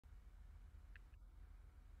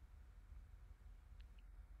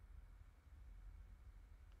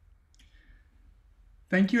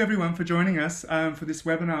Thank you everyone for joining us for this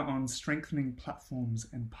webinar on strengthening platforms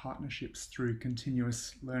and partnerships through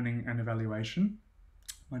continuous learning and evaluation.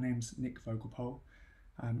 My name's Nick Vogelpoel.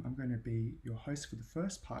 I'm going to be your host for the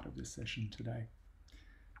first part of this session today.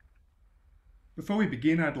 Before we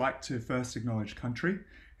begin, I'd like to first acknowledge country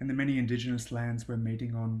and the many Indigenous lands we're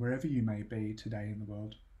meeting on wherever you may be today in the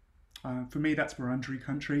world. For me, that's Wurundjeri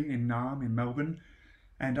country in Naarm in Melbourne,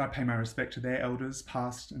 and I pay my respect to their elders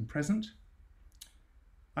past and present.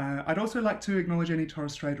 I'd also like to acknowledge any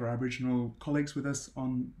Torres Strait or Aboriginal colleagues with us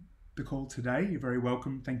on the call today. You're very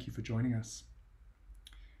welcome. Thank you for joining us.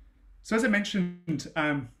 So as I mentioned,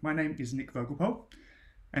 my name is Nick Vogelpoel,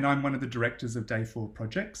 and I'm one of the directors of Day 4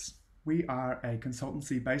 Projects. We are a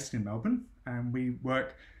consultancy based in Melbourne, and we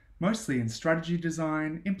work mostly in strategy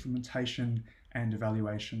design, implementation, and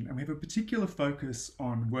evaluation. And we have a particular focus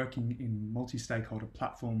on working in multi-stakeholder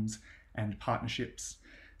platforms and partnerships.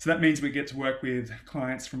 So that means we get to work with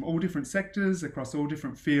clients from all different sectors, across all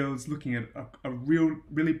different fields, looking at a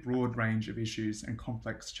really broad range of issues and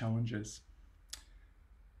complex challenges.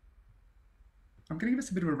 I'm going to give us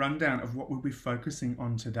a bit of a rundown of what we'll be focusing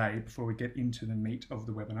on today before we get into the meat of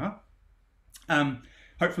the webinar.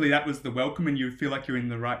 Hopefully that was the welcome and you feel like you're in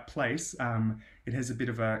the right place. It has a bit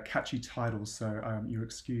of a catchy title, so you're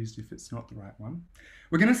excused if it's not the right one.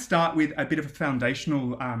 We're going to start with a bit of a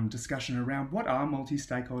foundational discussion around what are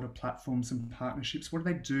multi-stakeholder platforms and partnerships, what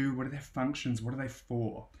do they do, what are their functions, what are they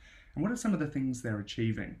for, and what are some of the things they're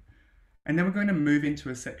achieving. And then we're going to move into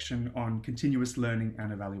a section on continuous learning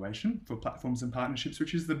and evaluation for platforms and partnerships,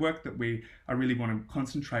 which is the work that I really want to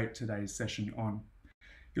concentrate today's session on.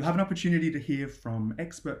 You'll have an opportunity to hear from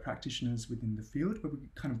expert practitioners within the field where we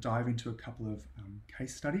kind of dive into a couple of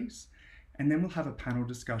case studies. And then we'll have a panel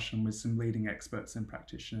discussion with some leading experts and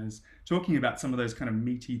practitioners talking about some of those kind of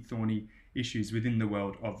meaty, thorny issues within the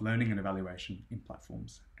world of learning and evaluation in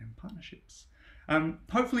platforms and partnerships.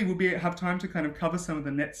 Hopefully we'll have time to kind of cover some of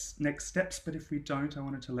the next steps, but if we don't, I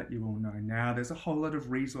wanted to let you all know now there's a whole lot of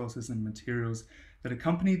resources and materials that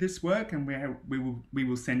accompany this work, and we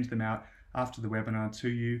will send them out after the webinar to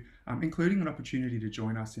you, including an opportunity to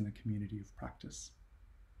join us in a community of practice.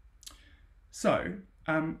 So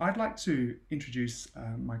I'd like to introduce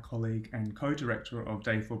my colleague and co-director of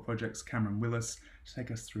Day 4 Projects, Cameron Willis, to take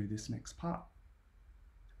us through this next part.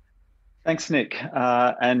 Thanks, Nick,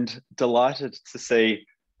 and delighted to see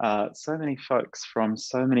so many folks from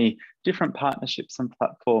so many different partnerships and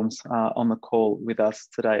platforms on the call with us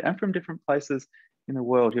today and from different places in the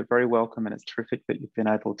world. You're very welcome, and it's terrific that you've been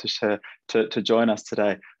able to share to join us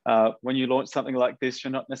today. When you launch something like this,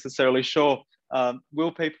 you're not necessarily sure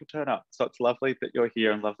will people turn up. So it's lovely that you're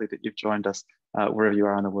here and lovely that you've joined us wherever you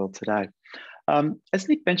are in the world today. As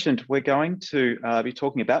Nick mentioned, we're going to be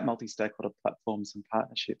talking about multi-stakeholder platforms and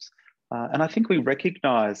partnerships. And I think we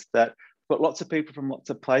recognise that we've got lots of people from lots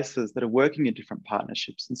of places that are working in different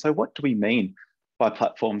partnerships. And so what do we mean by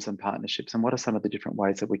platforms and partnerships, and what are some of the different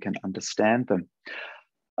ways that we can understand them?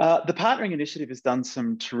 The Partnering Initiative has done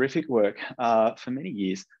some terrific work for many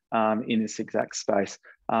years in this exact space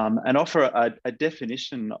and offer a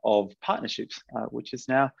definition of partnerships, which is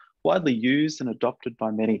now widely used and adopted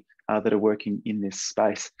by many that are working in this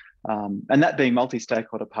space. And that being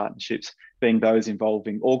multi-stakeholder partnerships, being those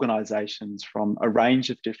involving organisations from a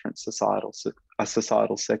range of different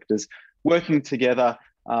societal sectors working together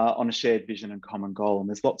on a shared vision and common goal. And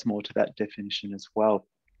there's lots more to that definition as well.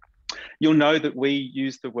 You'll know that we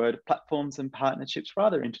use the word platforms and partnerships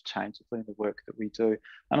rather interchangeably in the work that we do.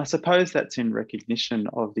 And I suppose that's in recognition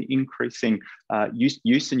of the increasing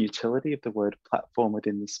use and utility of the word platform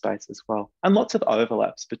within this space as well. And lots of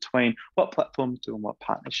overlaps between what platforms do and what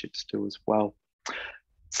partnerships do as well.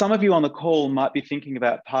 Some of you on the call might be thinking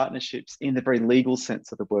about partnerships in the very legal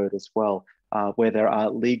sense of the word as well, where there are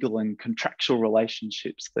legal and contractual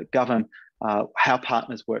relationships that govern how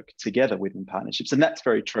partners work together within partnerships. And that's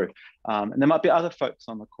very true. And there might be other folks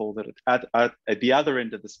on the call that are at the other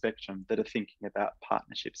end of the spectrum that are thinking about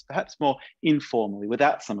partnerships, perhaps more informally,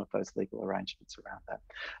 without some of those legal arrangements around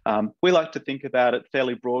that. We like to think about it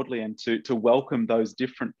fairly broadly and to welcome those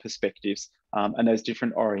different perspectives and those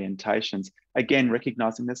different orientations. Again,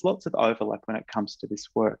 recognising there's lots of overlap when it comes to this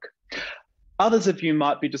work. Others of you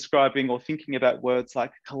might be describing or thinking about words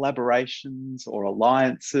like collaborations or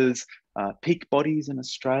alliances, peak bodies in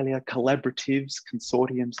Australia, collaboratives,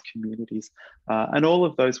 consortiums, communities, and all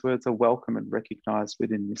of those words are welcome and recognised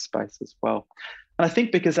within this space as well. And I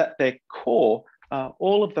think because at their core,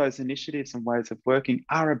 all of those initiatives and ways of working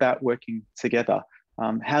are about working together.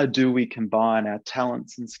 How do we combine our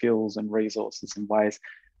talents and skills and resources in ways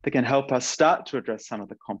that can help us start to address some of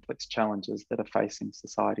the complex challenges that are facing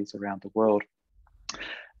societies around the world?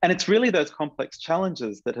 And it's really those complex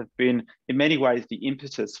challenges that have been, in many ways, the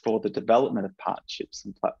impetus for the development of partnerships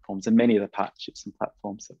and platforms, and many of the partnerships and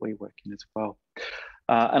platforms that we work in as well.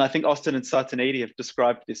 And I think Austin and Satanidi have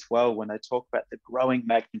described this well when they talk about the growing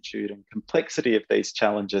magnitude and complexity of these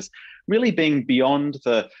challenges, really being beyond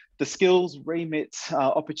the skills, remits,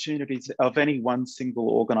 opportunities of any one single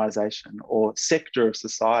organisation or sector of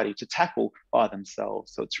society to tackle by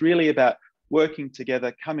themselves. So it's really about working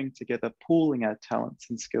together, coming together, pooling our talents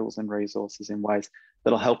and skills and resources in ways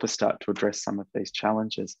that'll help us start to address some of these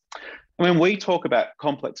challenges. And when we talk about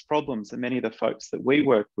complex problems, and many of the folks that we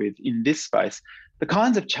work with in this space, the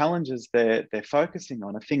kinds of challenges they're focusing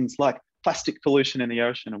on are things like plastic pollution in the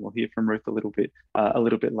ocean, and we'll hear from Ruth a little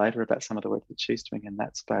bit later about some of the work that she's doing in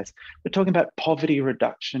that space. We're talking about poverty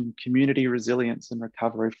reduction, community resilience and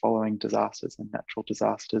recovery following disasters and natural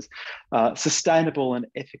disasters, sustainable and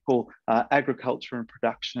ethical agriculture and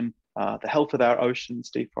production, the health of our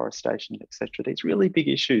oceans, deforestation, etc. These really big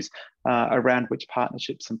issues around which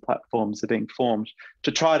partnerships and platforms are being formed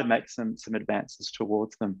to try to make some advances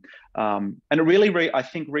towards them. And it really, I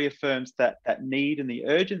think, reaffirms that need and the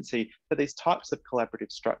urgency for these types of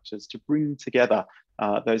collaborative structures to bring together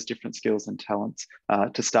those different skills and talents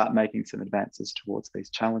to start making some advances towards these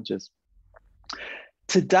challenges.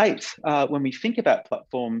 To date, when we think about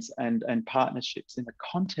platforms and partnerships in the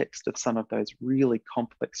context of some of those really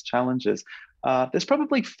complex challenges, there's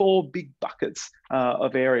probably 4 big buckets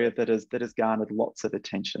of area that has garnered lots of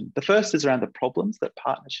attention. The first is around the problems that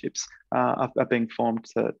partnerships are being formed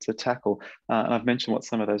to tackle. And I've mentioned what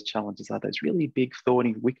some of those challenges are, those really big,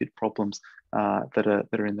 thorny, wicked problems that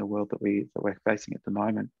are in the world that we're facing at the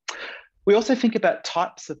moment. We also think about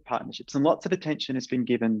types of partnerships, and lots of attention has been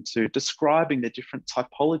given to describing the different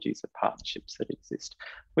typologies of partnerships that exist.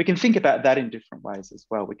 We can think about that in different ways as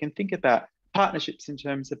well. We can think about partnerships in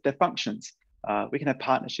terms of their functions. We can have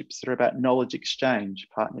partnerships that are about knowledge exchange,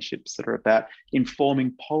 partnerships that are about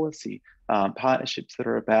informing policy, partnerships that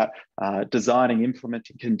are about designing,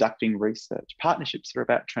 implementing, conducting research, partnerships that are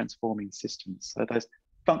about transforming systems. So those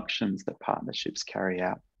functions that partnerships carry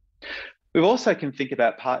out. We also can think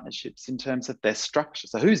about partnerships in terms of their structure.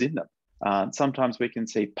 So who's in them? Sometimes we can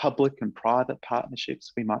see public and private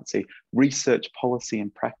partnerships. We might see research, policy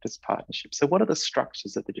and practice partnerships. So what are the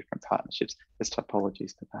structures of the different partnerships? There's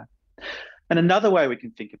typologies to that. And another way we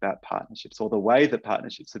can think about partnerships, or the way that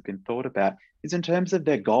partnerships have been thought about, is in terms of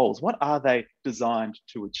their goals. What are they designed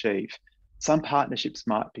to achieve? Some partnerships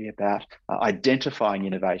might be about identifying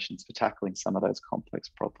innovations for tackling some of those complex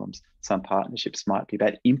problems. Some partnerships might be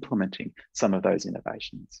about implementing some of those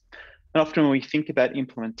innovations. And often when we think about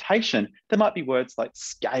implementation, there might be words like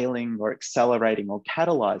scaling or accelerating or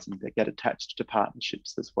catalyzing that get attached to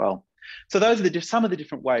partnerships as well. So those are some of the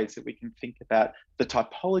different ways that we can think about the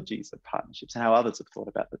typologies of partnerships and how others have thought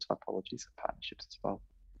about the typologies of partnerships as well.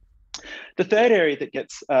 The third area that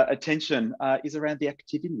gets attention is around the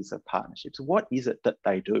activities of partnerships. What is it that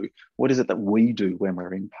they do? What is it that we do when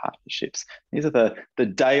we're in partnerships? These are the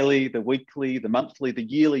daily, the weekly, the monthly, the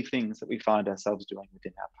yearly things that we find ourselves doing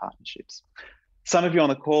within our partnerships. Some of you on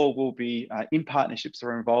the call will be in partnerships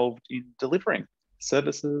or involved in delivering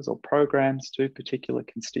services or programs to particular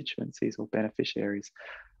constituencies or beneficiaries.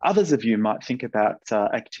 Others of you might think about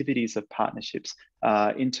activities of partnerships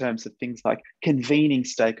in terms of things like convening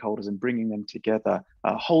stakeholders and bringing them together,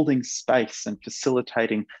 holding space and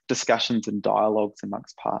facilitating discussions and dialogues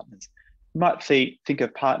amongst partners. You might think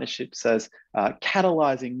of partnerships as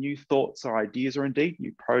catalysing new thoughts or ideas, or indeed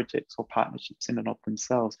new projects or partnerships in and of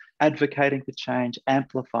themselves, advocating for change,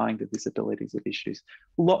 amplifying the visibilities of issues.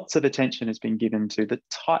 Lots of attention has been given to the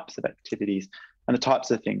types of activities and the types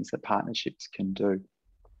of things that partnerships can do.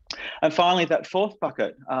 And finally, that fourth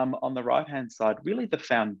bucket on the right-hand side, really the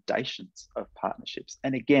foundations of partnerships.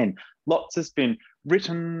 And again, lots has been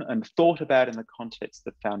written and thought about in the context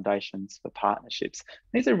of foundations for partnerships.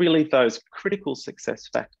 These are really those critical success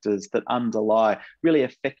factors that underlie really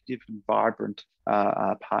effective and vibrant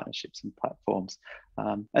partnerships and platforms.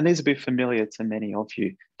 And these will be familiar to many of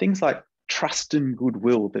you. Things like trust and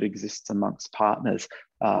goodwill that exists amongst partners,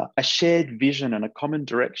 a shared vision and a common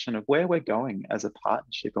direction of where we're going as a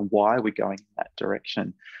partnership and why we're going in that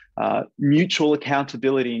direction, mutual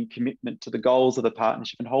accountability and commitment to the goals of the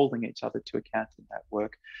partnership and holding each other to account in that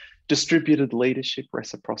work, distributed leadership,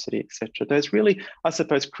 reciprocity, etc. Those really, I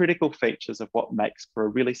suppose, critical features of what makes for a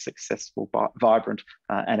really successful, vibrant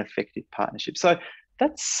and effective partnership. So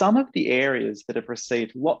that's some of the areas that have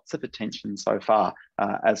received lots of attention so far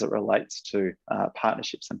as it relates to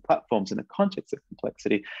partnerships and platforms in the context of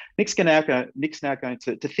complexity. Nick's now going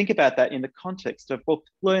to think about that in the context of, well,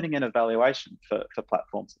 learning and evaluation for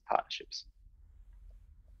platforms and partnerships.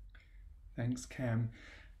 Thanks, Cam.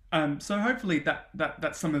 So hopefully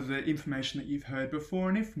that's some of the information that you've heard before,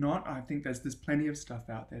 and if not, I think there's plenty of stuff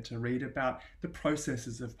out there to read about the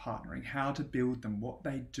processes of partnering, how to build them, what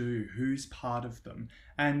they do, who's part of them,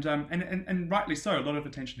 and rightly so. A lot of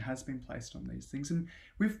attention has been placed on these things, and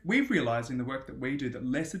we've realised in the work that we do that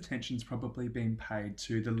less attention's probably been paid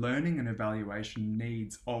to the learning and evaluation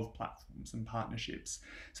needs of platforms and partnerships.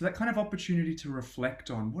 So that kind of opportunity to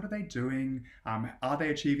reflect on what are they doing, are they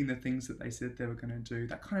achieving the things that they said they were going to do,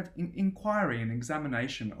 that kind of inquiry and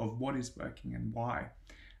examination of what is working and why.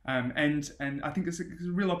 And I think it's a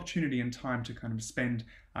real opportunity and time to kind of spend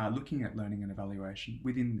looking at learning and evaluation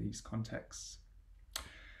within these contexts.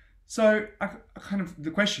 So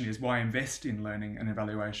the question is, why invest in learning and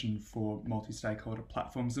evaluation for multi-stakeholder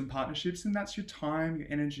platforms and partnerships? And that's your time, your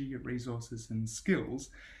energy, your resources and skills.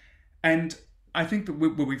 And I think that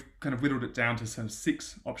we've kind of whittled it down to sort of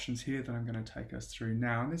 6 options here that I'm going to take us through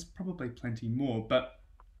now. And there's probably plenty more, but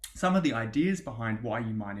some of the ideas behind why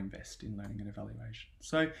you might invest in learning and evaluation.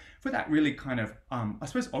 So for that really kind of, I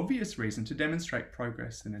suppose, obvious reason to demonstrate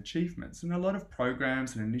progress and achievements. And a lot of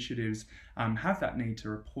programs and initiatives have that need to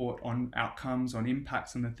report on outcomes, on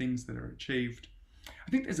impacts, on the things that are achieved.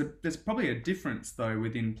 I think there's probably a difference though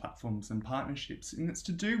within platforms and partnerships, and it's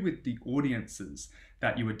to do with the audiences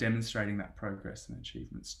that you are demonstrating that progress and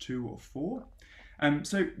achievements to or for.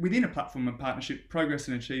 So within a platform and partnership, progress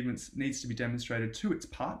and achievements needs to be demonstrated to its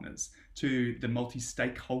partners, to the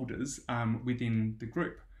multi-stakeholders within the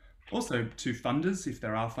group. Also to funders, if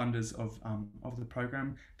there are funders of the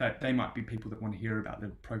program, that they might be people that want to hear about the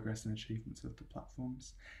progress and achievements of the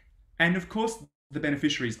platforms. And of course, the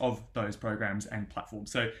beneficiaries of those programs and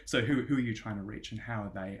platforms. So who are you trying to reach, and how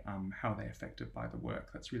are they affected by the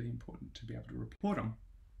work? That's really important to be able to report on.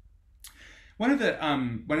 One of the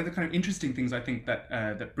kind of interesting things I think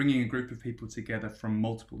that bringing a group of people together from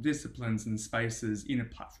multiple disciplines and spaces in a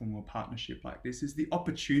platform or partnership like this is the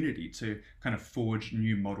opportunity to kind of forge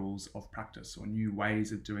new models of practice or new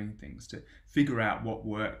ways of doing things, to figure out what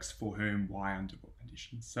works for whom, why, under what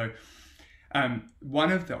conditions. So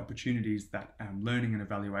one of the opportunities that learning and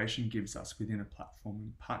evaluation gives us within a platform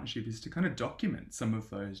and partnership is to kind of document some of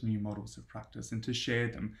those new models of practice and to share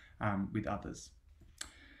them with others.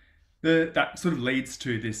 That sort of leads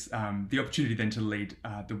to this, the opportunity then to lead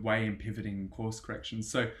the way in pivoting course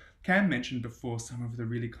corrections. So Cam mentioned before some of the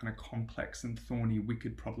really kind of complex and thorny,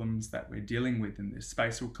 wicked problems that we're dealing with in this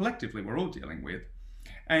space, or collectively we're all dealing with.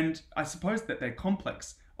 And I suppose that they're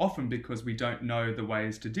complex often because we don't know the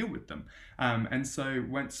ways to deal with them. And so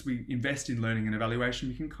once we invest in learning and evaluation,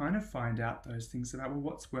 we can kind of find out those things about, well,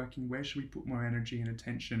 what's working, where should we put more energy and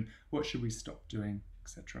attention, what should we stop doing,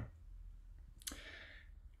 etc.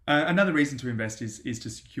 Another reason to invest is to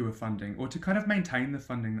secure funding, or to kind of maintain the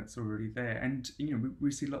funding that's already there. And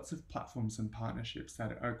we see lots of platforms and partnerships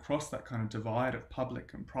that are across that kind of divide of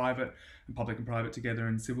public and private together,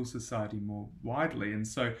 and civil society more widely. And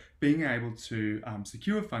so being able to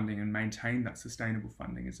secure funding and maintain that sustainable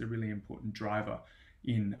funding is a really important driver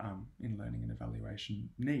in learning and evaluation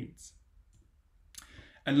needs.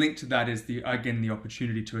 And linked to that is the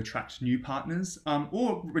opportunity to attract new partners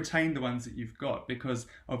or retain the ones that you've got, because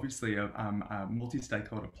obviously a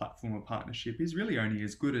multi-stakeholder platform or partnership is really only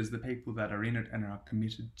as good as the people that are in it and are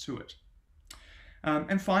committed to it.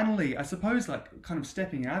 And finally, I suppose, like kind of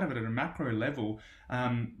stepping out of it at a macro level,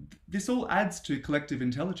 this all adds to collective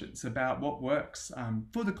intelligence about what works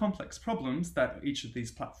for the complex problems that each of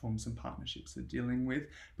these platforms and partnerships are dealing with,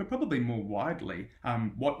 but probably more widely,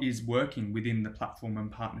 what is working within the platform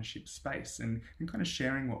and partnership space, and kind of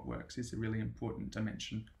sharing what works is a really important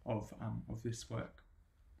dimension of this work.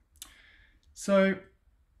 So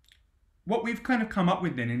what we've kind of come up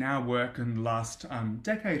with then in our work in the last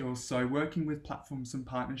decade or so, working with platforms and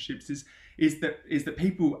partnerships, is that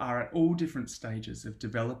people are at all different stages of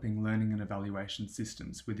developing learning and evaluation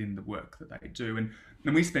systems within the work that they do, and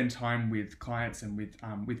we spend time with clients and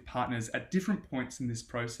with partners at different points in this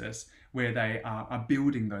process where they are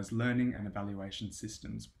building those learning and evaluation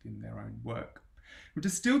systems within their own work. We've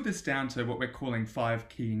distilled this down to what we're calling 5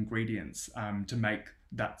 key ingredients to make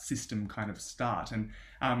that system kind of start, and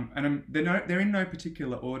they're in no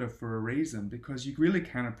particular order for a reason, because you really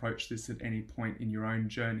can approach this at any point in your own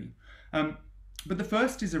journey. But the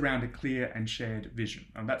first is around a clear and shared vision,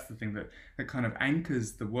 and that's the thing that kind of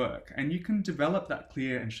anchors the work. And you can develop that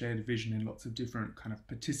clear and shared vision in lots of different kind of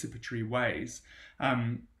participatory ways.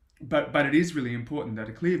 But it is really important that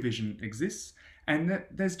a clear vision exists, and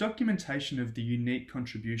that there's documentation of the unique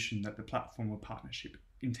contribution that the platform or partnership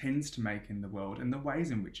intends to make in the world, and the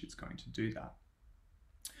ways in which it's going to do that.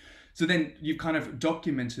 So then you've kind of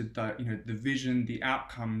documented the vision, the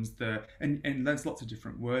outcomes, and there's lots of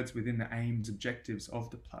different words within the aims, objectives of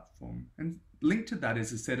the platform. And linked to that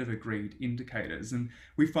is a set of agreed indicators. And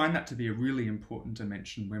we find that to be a really important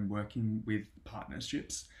dimension when working with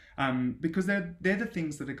partnerships, because they're the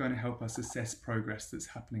things that are going to help us assess progress that's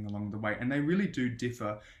happening along the way. And they really do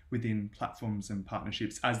differ within platforms and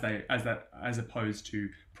partnerships as opposed to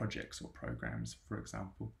projects or programs, for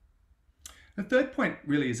example. The third point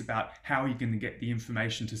really is about how you're going to get the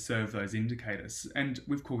information to serve those indicators. And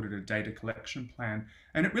we've called it a data collection plan.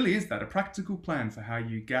 And it really is that, a practical plan for how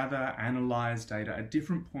you gather, analyze data at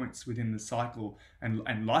different points within the cycle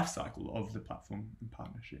and life cycle of the platform and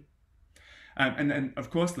partnership. And then, of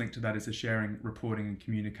course, linked to that is a sharing, reporting and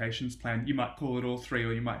communications plan. You might call it all three,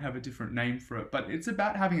 or you might have a different name for it, but it's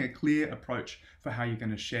about having a clear approach for how you're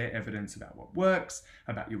going to share evidence about what works,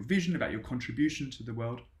 about your vision, about your contribution to the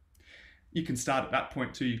world. You can start at that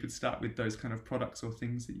point too. You could start with those kind of products or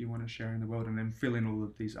things that you want to share in the world, and then fill in all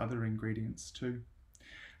of these other ingredients too.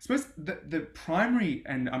 I suppose the primary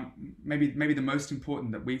and maybe the most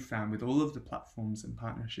important that we've found with all of the platforms and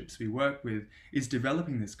partnerships we work with is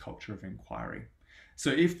developing this culture of inquiry. So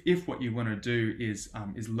if what you want to do is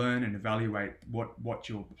learn and evaluate what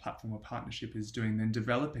your platform or partnership is doing, then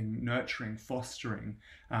developing, nurturing, fostering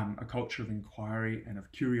a culture of inquiry and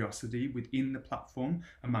of curiosity within the platform,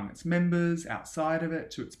 among its members, outside of it,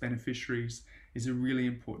 to its beneficiaries, is a really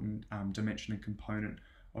important dimension and component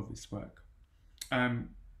of this work.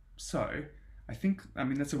 So I think,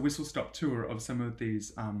 that's a whistle-stop tour of some of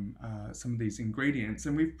these ingredients,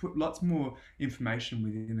 and we've put lots more information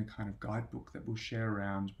within a kind of guidebook that we'll share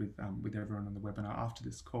around with everyone on the webinar after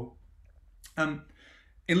this call. And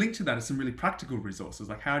linked to that are some really practical resources,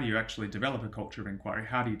 like how do you actually develop a culture of inquiry?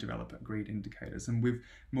 How do you develop agreed indicators? And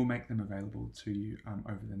we'll make them available to you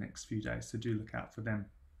over the next few days, so do look out for them.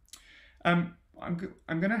 I'm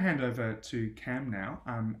going to hand over to Cam now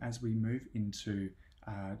as we move into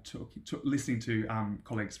listening to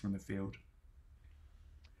colleagues from the field.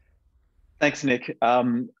 Thanks, Nick.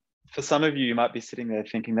 For some of you, you might be sitting there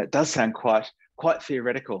thinking that does sound quite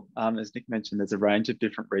theoretical. As Nick mentioned, there's a range of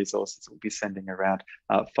different resources we'll be sending around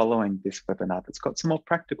following this webinar that's got some more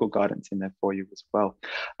practical guidance in there for you as well.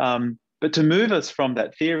 But to move us from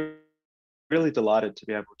that theory, really delighted to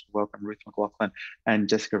be able to welcome Ruth McLachlin and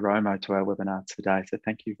Jessica Romo to our webinar today. So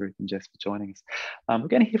thank you, Ruth and Jess, for joining us. We're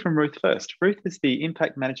going to hear from Ruth first. Ruth is the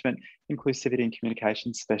Impact Management, Inclusivity and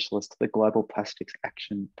Communications Specialist at the Global Plastics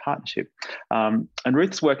Action Partnership. And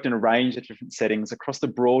Ruth's worked in a range of different settings across the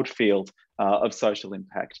broad field of social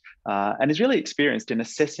impact and is really experienced in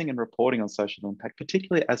assessing and reporting on social impact,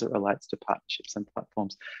 particularly as it relates to partnerships and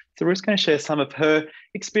platforms. So Ruth's going to share some of her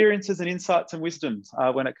experiences and insights and wisdoms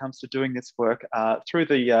when it comes to doing this work through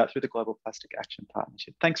the Global Plastic Action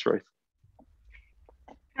Partnership. Thanks, Ruth.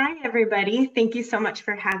 Hi, everybody. Thank you so much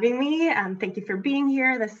for having me. Thank you for being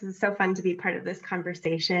here. This is so fun to be part of this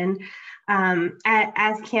conversation.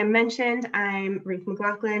 As Cam mentioned, I'm Ruth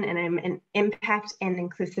McLachlin, and I'm an Impact and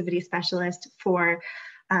Inclusivity Specialist for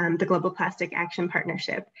the Global Plastic Action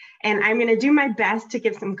Partnership. And I'm going to do my best to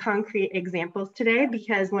give some concrete examples today,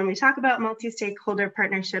 because when we talk about multi-stakeholder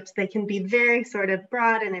partnerships, they can be very sort of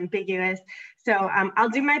broad and ambiguous. So I'll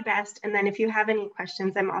do my best. And then if you have any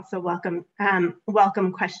questions, I'm also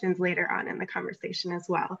welcome questions later on in the conversation as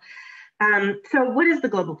well. So what is the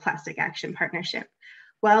Global Plastic Action Partnership?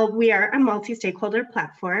 Well, we are a multi-stakeholder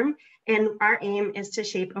platform, and our aim is to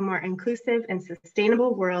shape a more inclusive and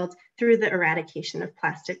sustainable world through the eradication of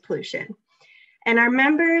plastic pollution. And our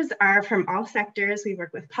members are from all sectors. We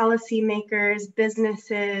work with policymakers,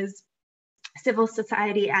 businesses, civil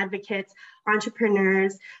society advocates,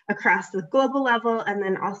 entrepreneurs across the global level, and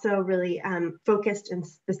then also really focused in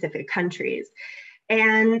specific countries.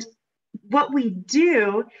 And what we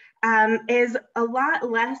do is a lot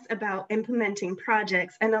less about implementing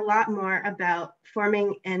projects and a lot more about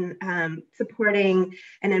forming and supporting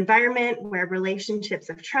an environment where relationships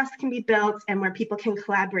of trust can be built and where people can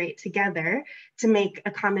collaborate together to make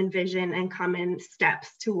a common vision and common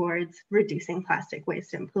steps towards reducing plastic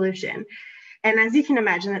waste and pollution. And as you can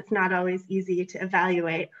imagine, it's not always easy to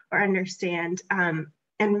evaluate or understand and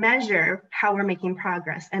measure how we're making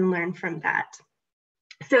progress and learn from that.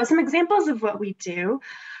 So some examples of what we do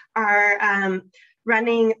are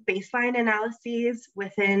running baseline analyses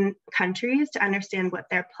within countries to understand what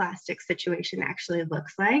their plastic situation actually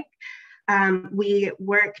looks like. We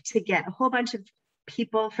work to get a whole bunch of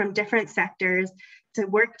people from different sectors to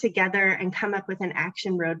work together and come up with an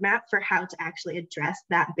action roadmap for how to actually address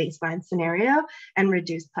that baseline scenario and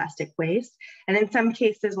reduce plastic waste. And in some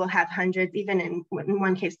cases, we'll have hundreds, even in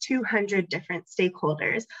one case, 200 different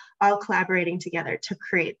stakeholders all collaborating together to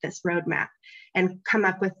create this roadmap and come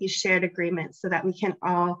up with these shared agreements so that we can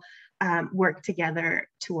all work together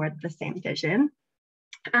toward the same vision.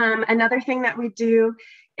 Another thing that we do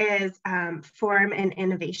is form an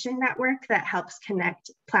innovation network that helps connect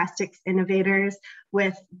plastics innovators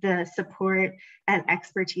with the support and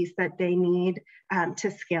expertise that they need to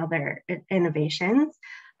scale their innovations.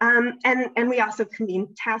 And we also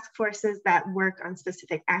convene task forces that work on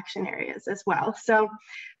specific action areas as well. So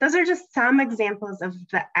those are just some examples of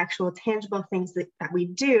the actual tangible things that we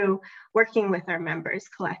do working with our members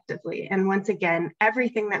collectively. And once again,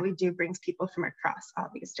 everything that we do brings people from across all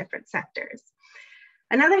these different sectors.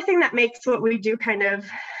 Another thing that makes what we do kind of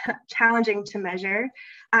challenging to measure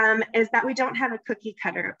is that we don't have a cookie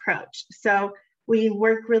cutter approach. So we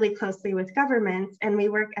work really closely with governments, and we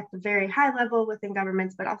work at the very high level within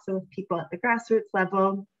governments, but also with people at the grassroots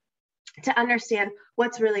level to understand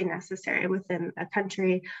what's really necessary within a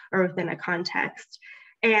country or within a context.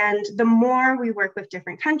 And the more we work with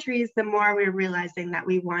different countries, the more we're realizing that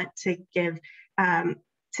we want to give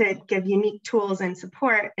unique tools and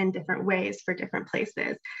support in different ways for different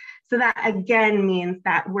places. So that again means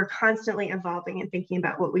that we're constantly evolving and thinking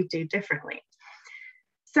about what we do differently.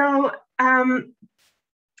 So I'd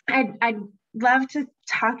love to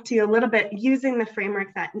talk to you a little bit using the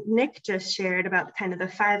framework that Nick just shared about kind of the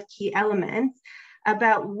 5 key elements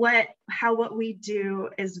about how what we do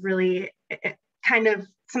is really kind of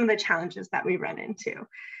some of the challenges that we run into.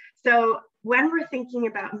 So when we're thinking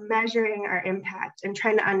about measuring our impact and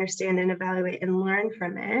trying to understand and evaluate and learn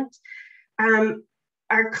from it,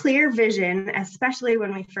 our clear vision, especially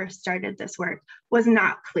when we first started this work, was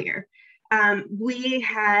not clear. We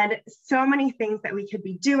had so many things that we could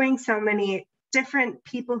be doing, so many different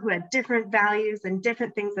people who had different values and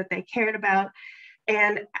different things that they cared about.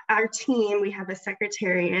 And our team, we have a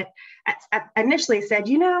secretariat, initially said,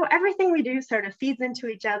 you know, everything we do sort of feeds into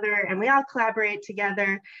each other and we all collaborate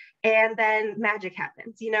together, and then magic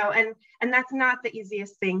happens, you know, and that's not the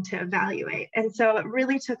easiest thing to evaluate. And so it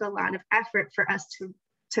really took a lot of effort for us to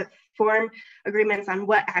form agreements on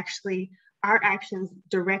what actually our actions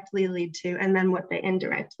directly lead to, and then what they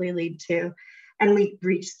indirectly lead to. And we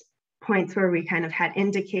reached points where we kind of had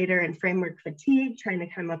indicator and framework fatigue, trying to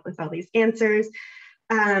come up with all these answers.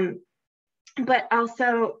 But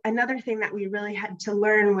also another thing that we really had to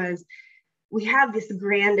learn was we have this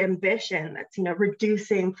grand ambition that's, you know,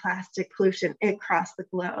 reducing plastic pollution across the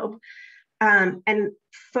globe. And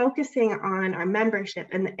focusing on our membership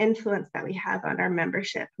and the influence that we have on our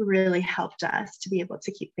membership really helped us to be able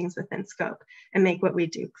to keep things within scope and make what we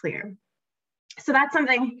do clear. So that's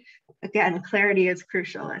something, again, clarity is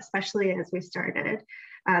crucial, especially as we started.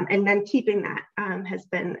 And then keeping that has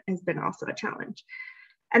been also a challenge.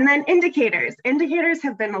 And then indicators. Indicators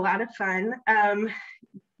have been a lot of fun.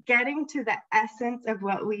 Getting to the essence of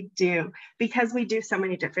what we do, because we do so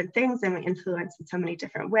many different things and we influence in so many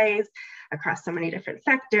different ways across so many different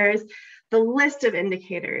sectors, the list of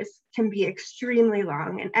indicators can be extremely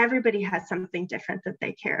long, and everybody has something different that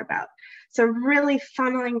they care about. So really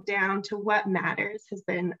funneling down to what matters has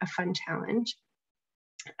been a fun challenge.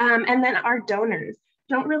 And then our donors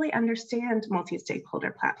don't really understand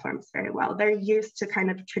multi-stakeholder platforms very well. They're used to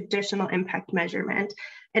kind of traditional impact measurement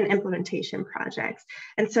and implementation projects.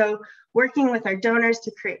 And so working with our donors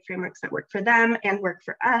to create frameworks that work for them and work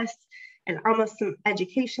for us, and almost some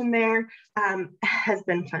education there, has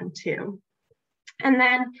been fun too. And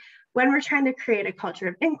then when we're trying to create a culture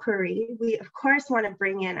of inquiry, we of course want to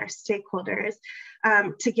bring in our stakeholders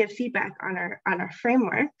to give feedback on our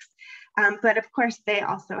frameworks. But of course, they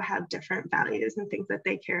also have different values and things that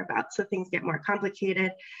they care about, so things get more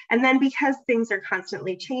complicated. And then because things are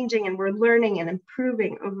constantly changing and we're learning and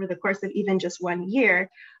improving over the course of even just 1 year,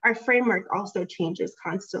 our framework also changes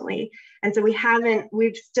constantly. And so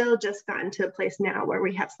we've still just gotten to a place now where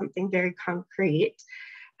we have something very concrete.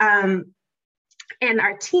 And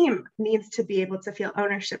our team needs to be able to feel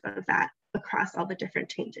ownership of that across all the different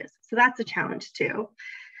changes. So that's a challenge too.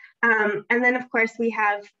 And then of course, we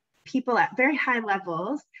have people at very high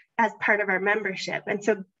levels as part of our membership. And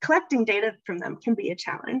so collecting data from them can be a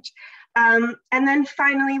challenge. And then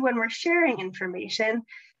finally, when we're sharing information,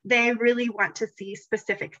 they really want to see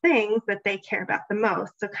specific things that they care about the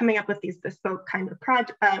most. So coming up with these bespoke kind of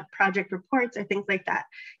project reports or things like that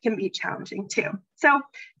can be challenging too. So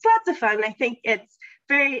it's lots of fun. I think it's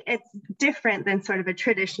it's different than sort of a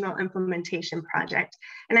traditional implementation project.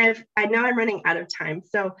 And I know I'm running out of time.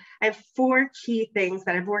 So I have 4 key things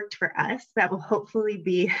that have worked for us that will hopefully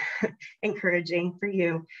be encouraging for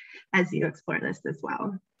you as you explore this as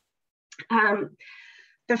well.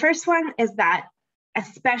 The first one is that,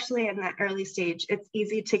 especially in that early stage, it's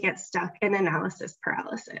easy to get stuck in analysis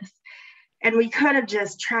paralysis. And we could have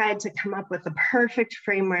just tried to come up with a perfect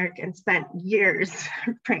framework and spent years,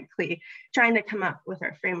 frankly, trying to come up with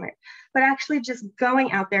our framework. But actually just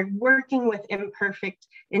going out there, working with imperfect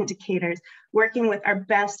indicators, working with our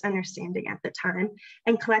best understanding at the time,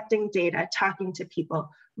 and collecting data, talking to people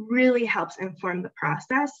really helps inform the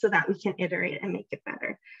process so that we can iterate and make it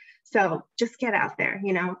better. So just get out there,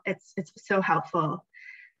 you know, it's so helpful.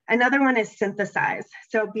 Another one is synthesize.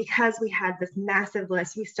 So because we had this massive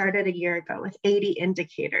list, we started a year ago with 80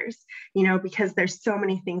 indicators, you know, because there's so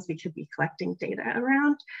many things we could be collecting data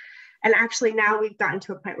around. And actually now we've gotten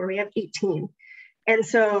to a point where we have 18. And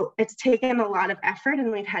so it's taken a lot of effort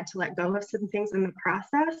and we've had to let go of some things in the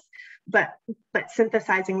process, but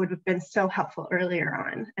synthesizing would have been so helpful earlier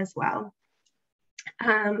on as well.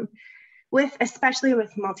 Especially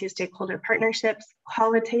with multi-stakeholder partnerships,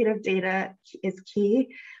 qualitative data is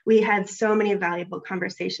key. We had so many valuable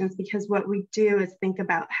conversations because what we do is think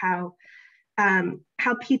about how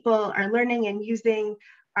people are learning and using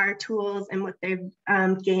our tools and what they've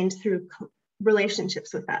gained through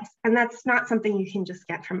relationships with us. And that's not something you can just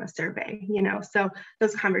get from a survey, you know, so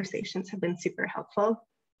those conversations have been super helpful.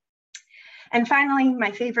 And finally,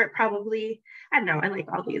 my favorite probably, I don't know, I like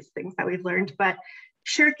all these things that we've learned, but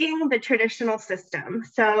shirking the traditional system.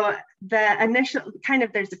 So the initial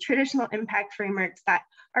there's a traditional impact frameworks that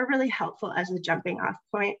are really helpful as a jumping off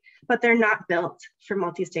point, but they're not built for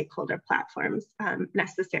multi-stakeholder platforms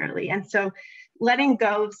necessarily. And so letting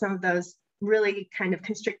go of some of those really kind of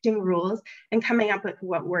constricting rules and coming up with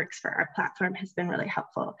what works for our platform has been really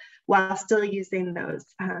helpful while still using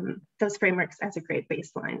those frameworks as a great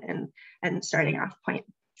baseline and starting off point.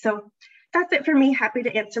 So that's it for me. Happy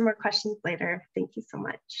to answer more questions later. Thank you so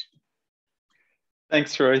much.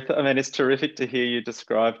 Thanks, Ruth. I mean, it's terrific to hear you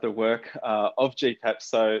describe the work of GPAP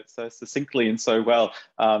so succinctly and so well.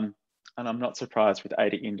 And I'm not surprised with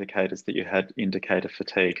 80 indicators that you had indicator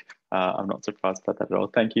fatigue. I'm not surprised by that at all.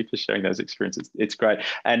 Thank you for sharing those experiences. It's great.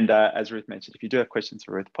 And as Ruth mentioned, if you do have questions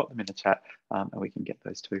for Ruth, pop them in the chat and we can get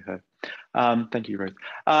those to her. Thank you, Ruth.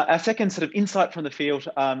 Our second sort of insight from the field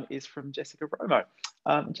is from Jessica Romo.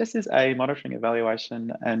 Jess is a monitoring,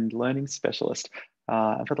 evaluation and learning specialist.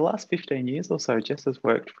 And for the last 15 years or so, Jess has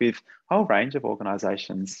worked with a whole range of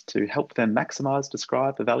organisations to help them maximise,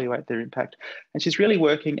 describe, evaluate their impact. And she's really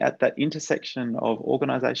working at that intersection of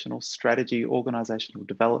organisational strategy, organisational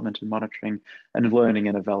development and monitoring and learning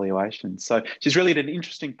and evaluation. So she's really at an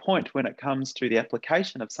interesting point when it comes to the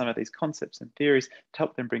application of some of these concepts and theories to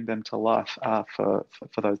help them bring them to life for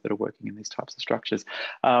those that are working in these types of structures.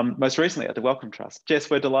 Most recently at the Wellcome Trust. Jess,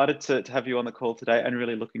 we're delighted to have you on the call today and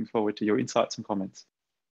really looking forward to your insights and comments.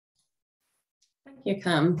 Thank you,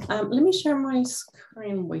 Cam. Let me share my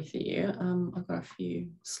screen with you. I've got a few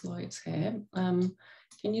slides here. Can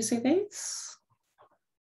you see this?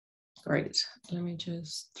 Great. Let me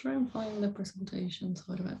just try and find the presentation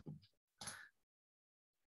side of it.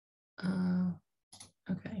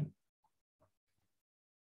 Okay.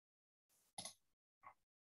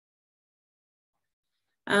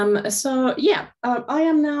 So yeah, I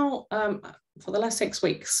am now, for the last 6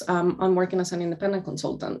 weeks, I'm working as an independent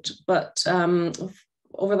consultant, but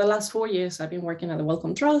over the last 4 years, I've been working at the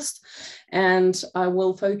Wellcome Trust, and I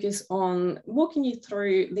will focus on walking you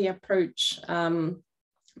through the approach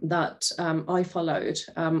that I followed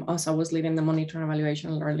as I was leading the monitoring,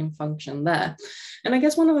 evaluation, and learning function there. And I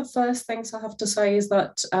guess one of the first things I have to say is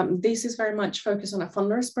that this is very much focused on a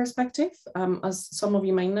funder's perspective. As some of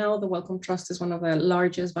you may know, the Wellcome Trust is one of the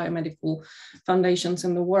largest biomedical foundations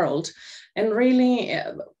in the world. And really,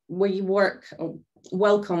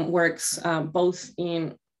 Wellcome works both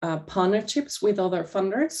in partnerships with other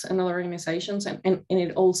funders and other organizations, and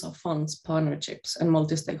it also funds partnerships and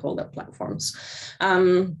multi-stakeholder platforms.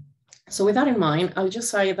 So with that in mind, I'll just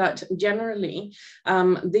say that generally,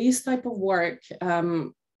 this type of work,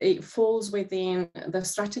 it falls within the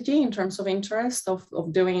strategy in terms of interest of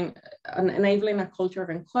doing and enabling a culture of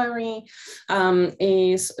inquiry,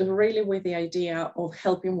 is really with the idea of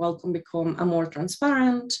helping Wellcome become a more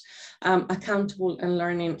transparent, accountable and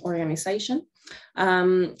learning organization.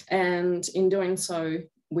 And in doing so,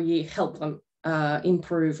 we help them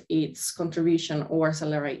improve its contribution or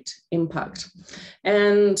accelerate impact.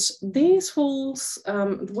 And these rules,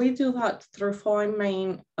 we do that through 5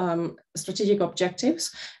 main strategic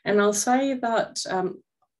objectives. And I'll say that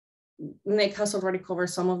Nick has already covered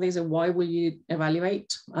some of these. Why will you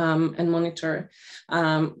evaluate and monitor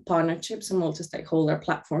partnerships and multi-stakeholder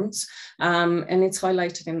platforms? And it's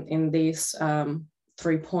highlighted in these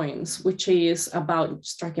 3 points, which is about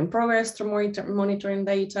tracking progress through monitoring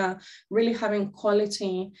data, really having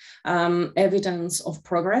quality evidence of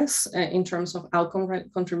progress in terms of outcome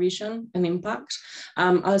contribution and impact,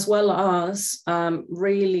 as well as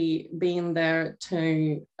really being there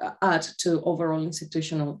to add to overall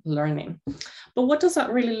institutional learning. But what does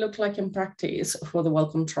that really look like in practice for the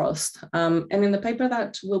Wellcome Trust? And in the paper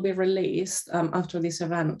that will be released after this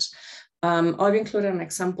event, I've included an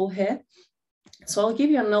example here. So I'll give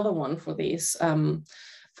you another one for this time.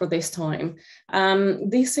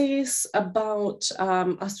 This is about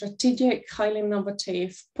a strategic, highly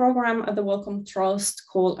innovative program at the Wellcome Trust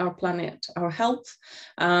called Our Planet, Our Health.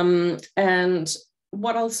 And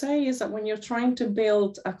what I'll say is that when you're trying to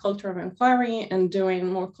build a culture of inquiry and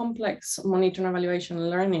doing more complex monitoring, evaluation, and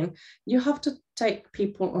learning, you have to take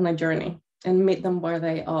people on a journey and meet them where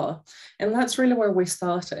they are. And that's really where we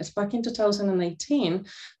started. Back in 2018,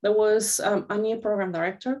 there was a new program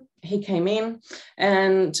director. He came in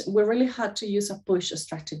and we really had to use a push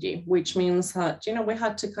strategy, which means that, you know, we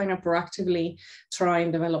had to kind of proactively try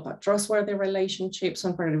and develop a trustworthy relationships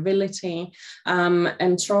and credibility,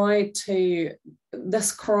 and try to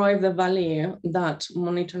describe the value that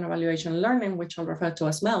monitoring, evaluation, and learning, which I'll refer to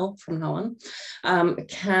as MEL from now on,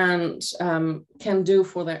 can do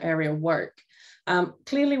for their area of work.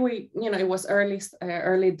 Clearly, it was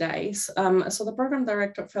early days. So the program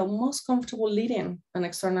director felt most comfortable leading an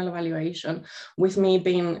external evaluation, with me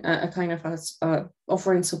being a kind of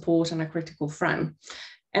offering support and a critical friend.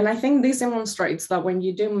 And I think this demonstrates that when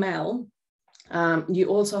you do MEL, you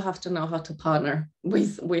also have to know how to partner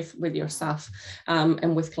with your staff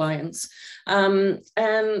and with clients. And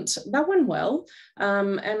that went well.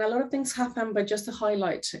 And a lot of things happened, but just to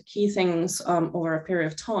highlight key things over a period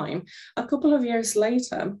of time, a couple of years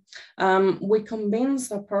later, we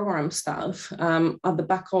convinced the program staff at the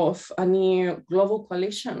back of a new global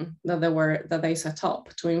coalition that they set up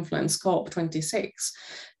to influence COP26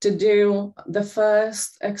 to do the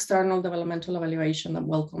first external developmental evaluation that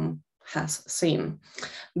Wellcome has seen.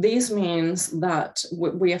 This means that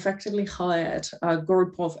we effectively hired a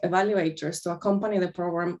group of evaluators to accompany the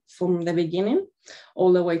program from the beginning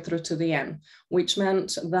all the way through to the end, which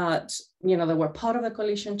meant that, they were part of the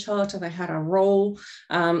coalition charter, they had a role,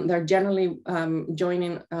 they're generally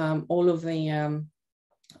joining all of the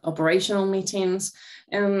operational meetings.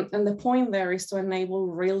 And the point there is to enable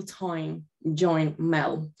real-time joint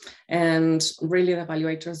MEL. And really the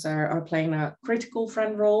evaluators are playing a critical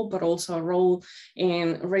friend role, but also a role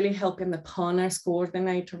in really helping the partners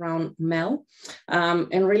coordinate around MEL,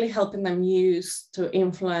 and really helping them use to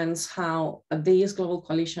influence how this global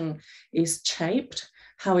coalition is shaped,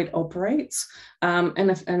 how it operates,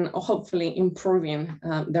 and hopefully improving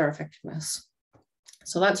their effectiveness.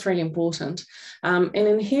 So that's really important. And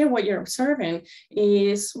in here, what you're observing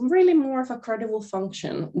is really more of a credible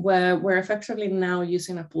function where we're effectively now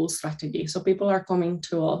using a pull strategy. So people are coming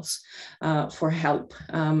to us for help,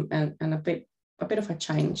 and a bit of a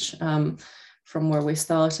change from where we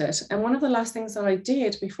started. And one of the last things that I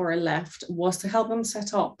did before I left was to help them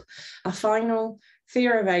set up a final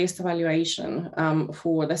theory-based evaluation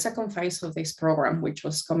for the second phase of this program, which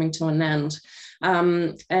was coming to an end.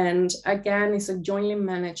 And again, it's a jointly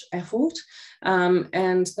managed effort.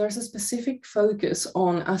 And there's a specific focus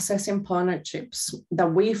on assessing partnerships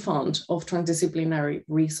that we found of transdisciplinary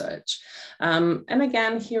research. And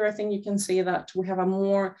again, here, I think you can see that we have a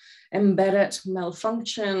more embedded MEL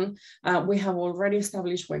function. We have already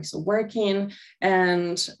established ways of working,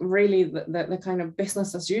 and really the kind of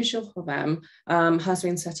business as usual for them has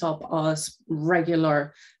been set up as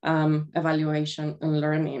regular evaluation and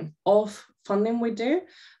learning of funding we do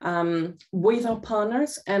with our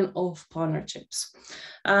partners and of partnerships.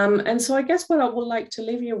 And so I guess what I would like to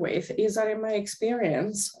leave you with is that in my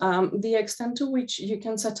experience, the extent to which you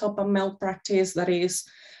can set up a MEL practice that is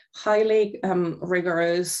highly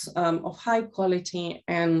rigorous, of high quality,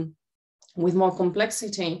 and with more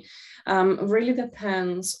complexity, really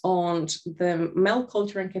depends on the MEL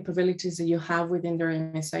culture and capabilities that you have within the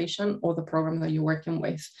organization or the program that you're working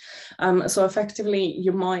with. So effectively,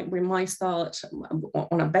 we might start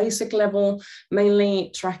on a basic level,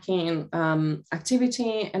 mainly tracking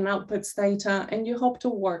activity and outputs data, and you hope to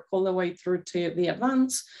work all the way through to the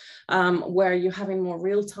advanced where you're having more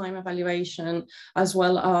real-time evaluation, as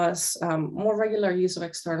well as more regular use of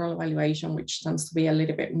external evaluation, which tends to be a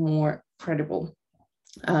little bit more credible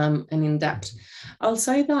and in depth. I'll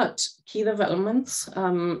say that key developments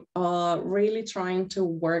are really trying to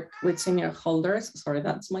work with senior holders. Sorry,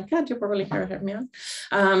 that's my cat, you probably heard me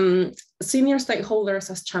out. Senior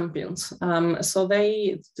stakeholders as champions. So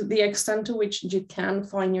they, to the extent to which you can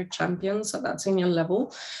find your champions at that senior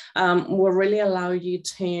level, will really allow you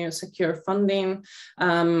to secure funding,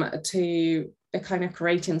 to kind of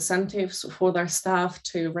create incentives for their staff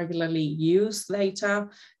to regularly use data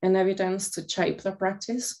and evidence to shape their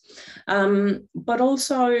practice. But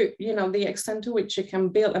also, you know, the extent to which you can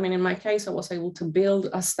build, I mean, in my case, I was able to build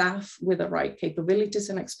a staff with the right capabilities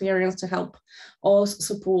and experience to help us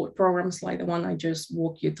support programs like the one I just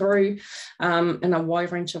walked you through, and a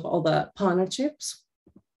wide range of other partnerships.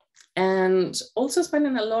 And also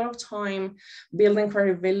spending a lot of time building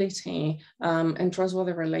credibility and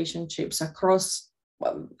trustworthy relationships across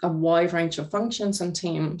a wide range of functions and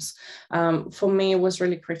teams, for me, was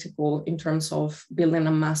really critical in terms of building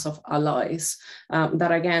a mass of allies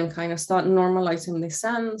that, again, kind of start normalizing the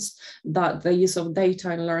sense that the use of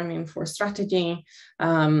data and learning for strategy,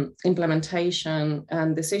 implementation,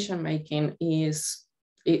 and decision-making is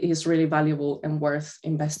really valuable and worth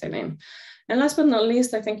investing in. And last but not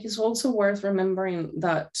least, I think it's also worth remembering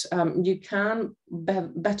that you can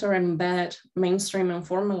better embed mainstream and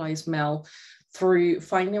formalized MEL through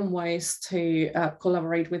finding ways to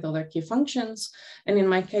collaborate with other key functions. And in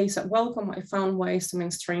my case at Welcome, I found ways to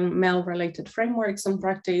mainstream MEL-related frameworks and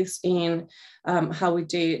practice in how we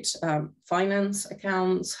did finance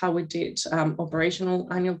accounts, how we did operational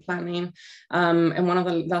annual planning. And one of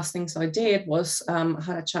the last things I did was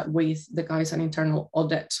had a chat with the guys at internal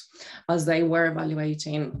audit as they were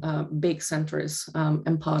evaluating big centers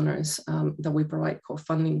and partners that we provide core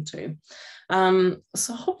funding to.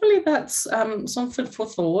 So hopefully that's some food for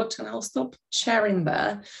thought, and I'll stop sharing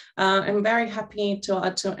there. I'm very happy to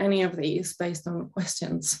add to any of these based on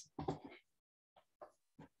questions.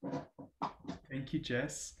 Thank you,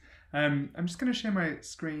 Jess. I'm just going to share my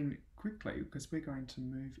screen quickly because we're going to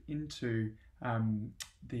move into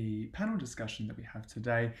the panel discussion that we have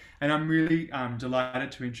today. And I'm really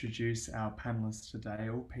delighted to introduce our panelists today,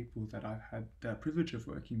 all people that I've had the privilege of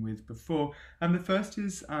working with before. The first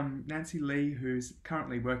is Nancy Lee, who's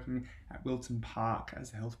currently working at Wilton Park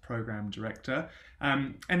as a health program director,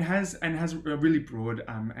 and has a really broad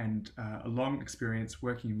and a long experience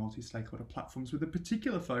working in multi-stakeholder platforms with a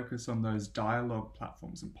particular focus on those dialogue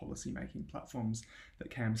platforms and policy-making platforms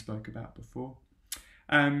that Cam spoke about before.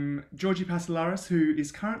 Georgie Passalaris, who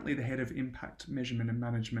is currently the head of impact measurement and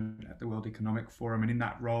management at the World Economic Forum, and in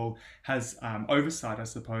that role has oversight, I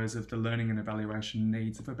suppose, of the learning and evaluation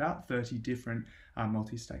needs of about 30 different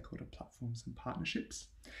multi-stakeholder platforms and partnerships.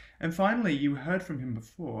 And finally, you heard from him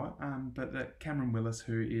before, but that Cameron Willis,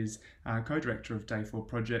 who is co-director of Day 4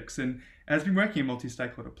 Projects and has been working in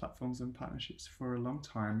multi-stakeholder platforms and partnerships for a long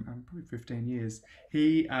time, probably 15 years.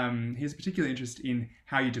 He has a particular interest in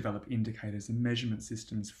how you develop indicators and measurement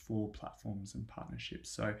systems for platforms and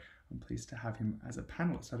partnerships. So I'm pleased to have him as a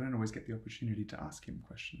panelist. I don't always get the opportunity to ask him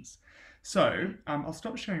questions. So I'll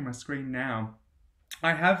stop sharing my screen now.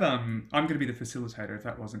 I have, I'm going to be the facilitator if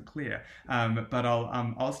that wasn't clear, but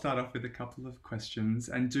I'll start off with a couple of questions,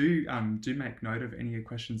 and do make note of any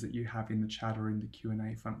questions that you have in the chat or in the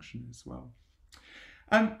Q&A function as well.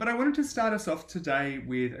 But I wanted to start us off today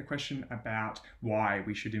with a question about why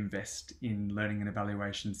we should invest in learning and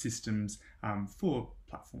evaluation systems for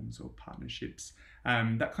platforms or partnerships.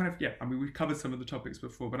 That kind of, yeah, I mean, we've covered some of the topics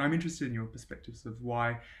before, but I'm interested in your perspectives of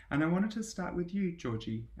why. And I wanted to start with you,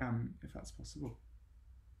 Georgie, if that's possible.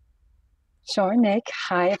 Sure, Nick.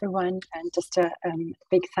 Hi, everyone. And just a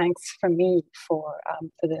big thanks from me for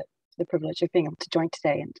the privilege of being able to join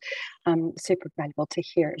today, and super valuable to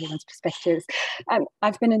hear everyone's perspectives.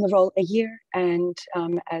 I've been in the role a year, and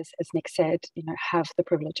as Nick said, have the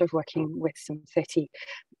privilege of working with some 30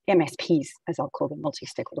 MSPs, as I'll call them,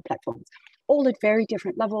 multi-stakeholder platforms, all at very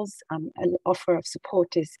different levels. An offer of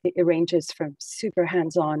support it ranges from super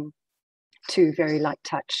hands-on to very light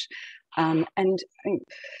touch.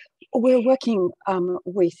 We're working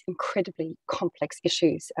with incredibly complex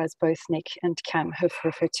issues, as both Nick and Cam have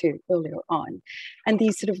referred to earlier on. And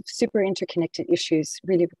these sort of super interconnected issues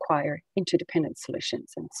really require interdependent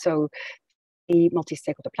solutions. And so the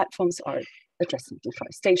multi-stakeholder platforms are addressing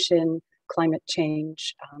deforestation, climate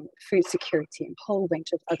change, food security, and a whole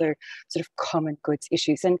range of other sort of common goods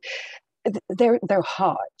issues. And they're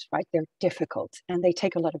hard, right? They're difficult, and they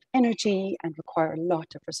take a lot of energy and require a lot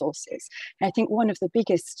of resources. And I think one of the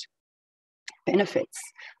biggest benefits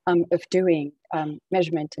of doing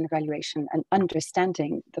measurement and evaluation and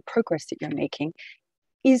understanding the progress that you're making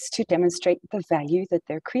is to demonstrate the value that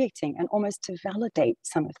they're creating and almost to validate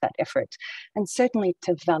some of that effort, and certainly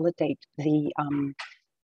to validate the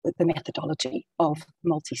methodology of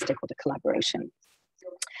multi-stakeholder collaboration.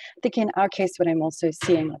 I think in our case, what I'm also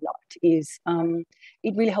seeing a lot is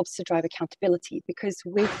it really helps to drive accountability, because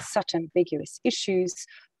with such ambiguous issues,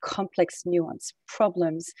 complex, nuanced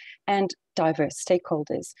problems, and diverse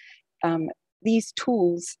stakeholders, these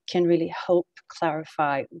tools can really help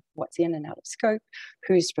clarify what's in and out of scope,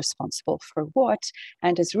 who's responsible for what,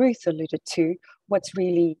 and as Ruth alluded to, what's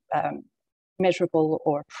really measurable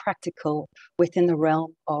or practical within the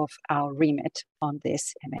realm of our remit on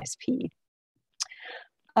this MSP.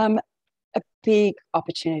 A big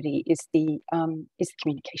opportunity is the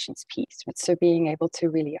communications piece. So being able to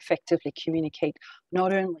really effectively communicate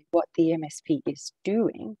not only what the MSP is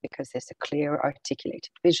doing, because there's a clear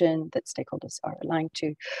articulated vision that stakeholders are aligned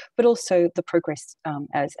to, but also the progress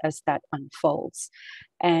as that unfolds.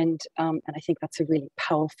 And I think that's a really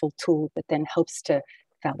powerful tool that then helps to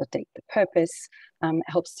validate the purpose,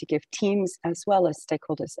 helps to give teams as well as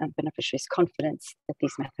stakeholders and beneficiaries confidence that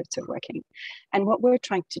these methods are working. And what we're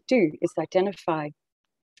trying to do is identify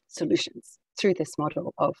solutions through this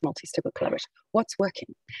model of multi-stakeholder collaboration. What's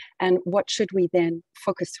working? And what should we then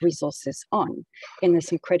focus resources on in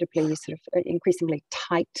this incredibly sort of increasingly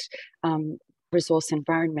tight resource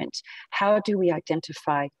environment? How do we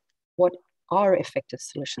identify what are effective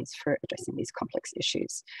solutions for addressing these complex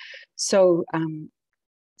issues? So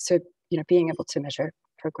being able to measure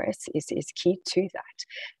progress is key to that.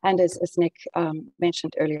 And as Nick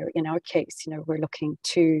mentioned earlier, in our case, we're looking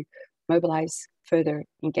to mobilize further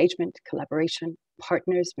engagement, collaboration,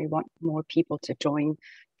 partners. We want more people to join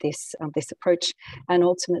this approach, and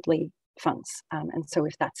ultimately funds. And so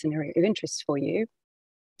if that's an area of interest for you,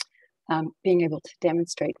 being able to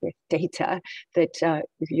demonstrate with data that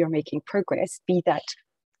you're making progress, be that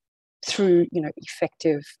through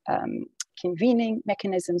effective convening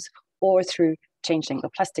mechanisms or through changing the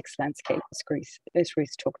plastics landscape, as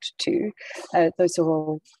Ruth talked to, those are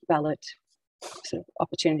all valid sort of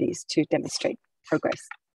opportunities to demonstrate progress.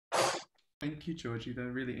 Thank you, Georgie. They're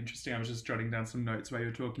really interesting. I was just jotting down some notes while you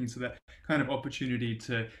were talking. So that kind of opportunity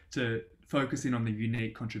to focus in on the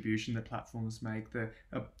unique contribution that platforms make, the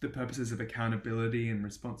purposes of accountability and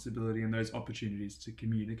responsibility, and those opportunities to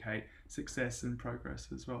communicate success and progress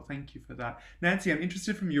as well. Thank you for that. Nancy, I'm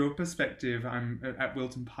interested from your perspective. I'm at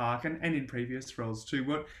Wilton Park and in previous roles too.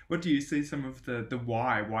 What do you see some of the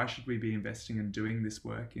why? Why should we be investing and doing this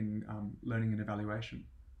work in learning and evaluation?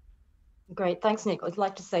 Great, thanks, Nick. I'd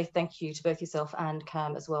like to say thank you to both yourself and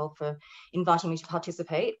Cam as well for inviting me to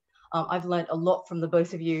participate. I've learned a lot from the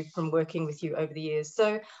both of you from working with you over the years.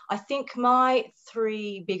 So I think my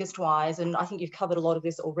three biggest whys, and I think you've covered a lot of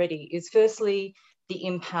this already, is firstly, the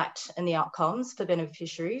impact and the outcomes for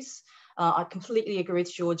beneficiaries. I completely agree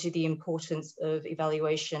with Georgie, the importance of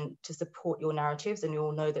evaluation to support your narratives, and you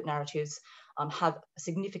all know that narratives have a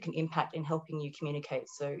significant impact in helping you communicate.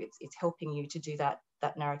 So it's helping you to do that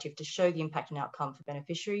narrative to show the impact and outcome for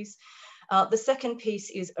beneficiaries. The second piece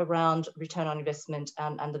is around return on investment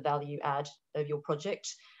and the value add of your project.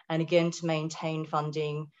 And again, to maintain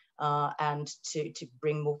funding and to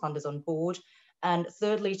bring more funders on board. And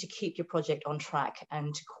thirdly, to keep your project on track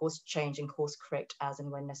and to course change and course correct as and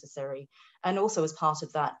when necessary. And also as part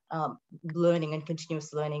of that, learning and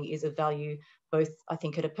continuous learning is of value, both I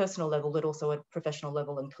think at a personal level, but also at a professional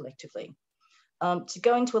level and collectively. To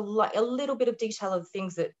go into a little bit of detail of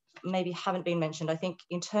things that maybe haven't been mentioned, I think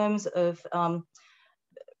in terms of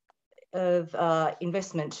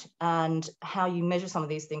investment and how you measure some of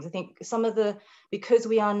these things, I think because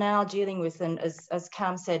we are now dealing with, and as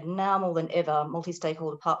Cam said, now more than ever,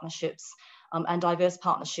 multi-stakeholder partnerships and diverse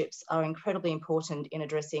partnerships are incredibly important in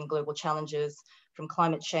addressing global challenges, from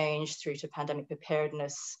climate change through to pandemic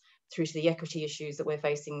preparedness, through to the equity issues that we're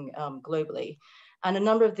facing globally. And a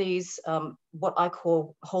number of these, what I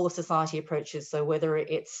call whole of society approaches, so whether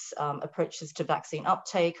it's approaches to vaccine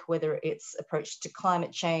uptake, whether it's approach to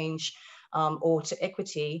climate change or to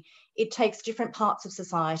equity, it takes different parts of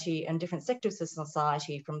society and different sectors of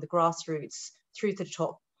society, from the grassroots through to the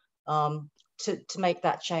top, to make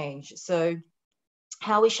that change. So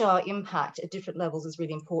how we show our impact at different levels is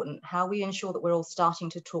really important. How we ensure that we're all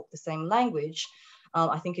starting to talk the same language,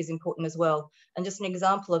 I think is important as well. And just an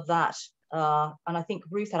example of that, and I think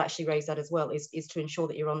Ruth had actually raised that as well, is to ensure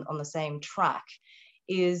that you're on the same track,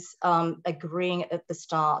 is agreeing at the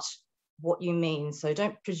start what you mean. So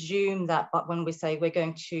don't presume that, but when we say we're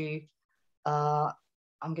going to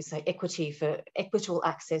I'm going to say equity for equitable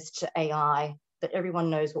access to AI, that everyone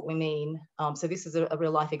knows what we mean. So this is a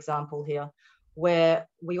real life example here, where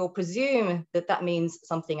we all presume that that means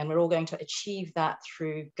something and we're all going to achieve that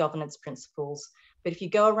through governance principles. But if you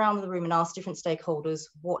go around the room and ask different stakeholders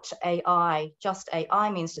what AI, just AI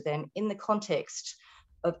means to them in the context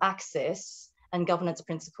of access and governance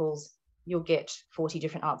principles, you'll get 40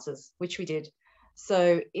 different answers, which we did.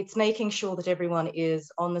 So it's making sure that everyone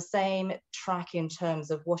is on the same track in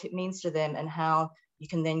terms of what it means to them and how you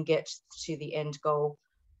can then get to the end goal.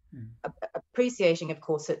 Appreciating, of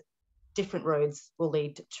course, that different roads will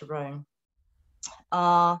lead to Rome. So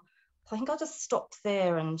I think I'll just stop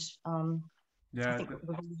there, and I think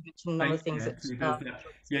we've mentioned a number of things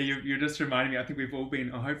you're just reminding me. I think we've all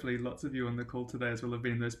been, or hopefully lots of you on the call today as well, have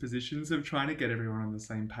been in those positions of trying to get everyone on the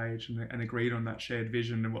same page and agreed on that shared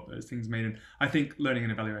vision and what those things mean. And I think learning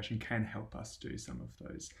and evaluation can help us do some of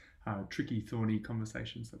those tricky, thorny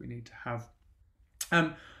conversations that we need to have.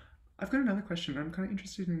 I've got another question. I'm kind of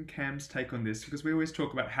interested in Cam's take on this, because we always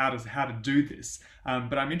talk about how to do this,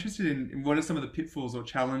 but I'm interested in what are some of the pitfalls or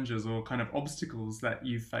challenges or kind of obstacles that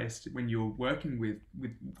you've faced when you're working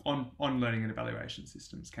on learning and evaluation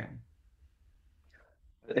systems, Cam.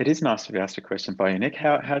 It is nice to be asked a question by you, Nick.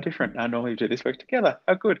 How different. I normally do this work together.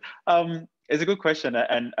 How good. It's a good question,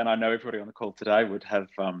 and I know everybody on the call today would have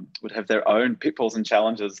their own pitfalls and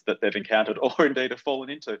challenges that they've encountered or indeed have fallen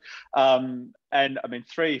into. And I mean,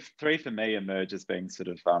 three for me emerge as being sort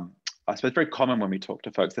of, I suppose, very common when we talk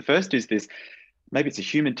to folks. The first is this. Maybe it's a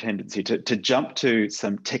human tendency to jump to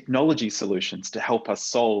some technology solutions to help us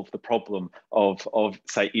solve the problem of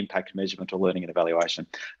say, impact measurement or learning and evaluation.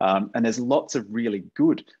 And there's lots of really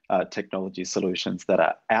good technology solutions that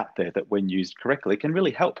are out there that, when used correctly, can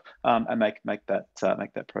really help and make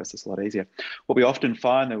that process a lot easier. What we often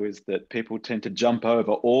find, though, is that people tend to jump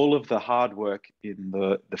over all of the hard work in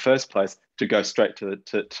the first place to go straight to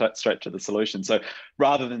the solution. So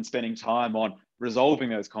rather than spending time on resolving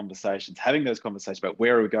those conversations, having those conversations about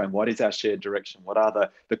where are we going, what is our shared direction, what are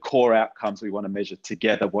the core outcomes we want to measure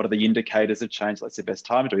together, what are the indicators of change, that's the best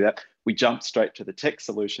time to do that, we jump straight to the tech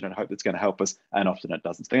solution and hope it's going to help us, and often it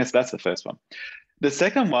doesn't. So that's the first one. The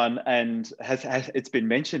second one, and it's been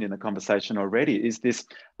mentioned in the conversation already, is this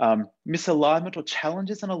misalignment or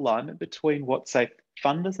challenges in alignment between what, say,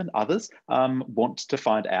 funders and others want to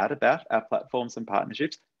find out about our platforms and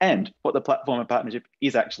partnerships, and what the platform and partnership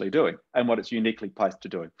is actually doing and what it's uniquely placed to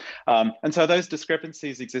do. And so those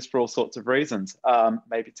discrepancies exist for all sorts of reasons.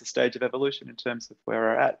 Maybe it's a stage of evolution in terms of where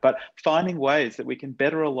we're at, but finding ways that we can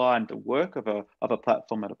better align the work of a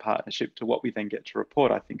platform and a partnership to what we then get to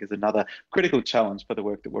report, I think, is another critical challenge for the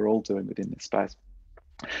work that we're all doing within this space.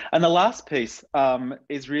 And the last piece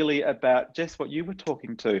is really about, Jess, what you were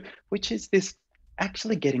talking to, which is this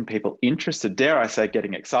actually getting people interested, dare I say,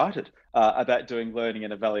 getting excited about doing learning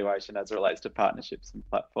and evaluation as it relates to partnerships and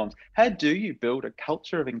platforms. How do you build a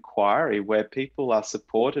culture of inquiry where people are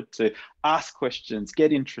supported to ask questions,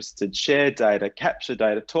 get interested, share data, capture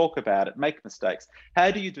data, talk about it, make mistakes?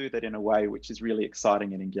 How do you do that in a way which is really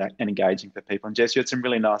exciting and engaging for people? And Jess, you had some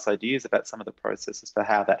really nice ideas about some of the processes for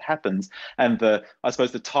how that happens and I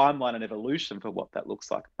suppose the timeline and evolution for what that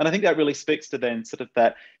looks like. And I think that really speaks to then sort of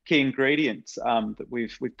that key ingredient that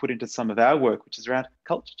we've put into some of our work, which is around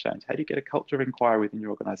culture change. How do you get a culture of inquiry within your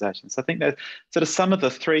organisation? So I think that's sort of some of the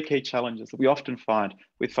three key challenges that we often find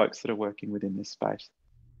with folks that are working within this space.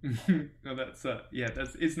 No,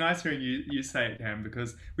 it's nice hearing you say it, Cam,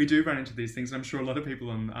 because we do run into these things. I'm sure a lot of people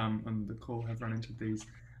on the call have run into these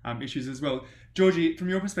issues as well. Georgie, from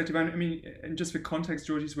your perspective, I mean, and just for context,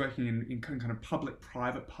 Georgie's working in kind of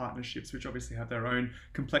public-private partnerships, which obviously have their own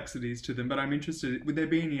complexities to them. But I'm interested, would there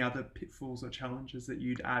be any other pitfalls or challenges that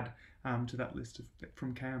you'd add to that list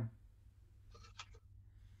from Cam?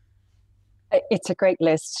 It's a great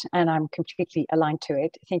list, and I'm completely aligned to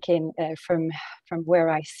it. Thinking from where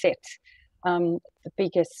I sit, the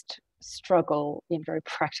biggest struggle in very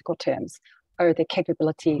practical terms are the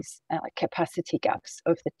capabilities, capacity gaps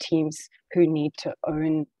of the teams who need to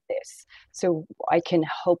own this. So I can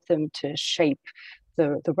help them to shape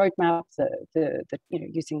the roadmap, the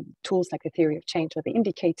using tools like the theory of change or the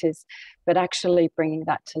indicators, but actually bringing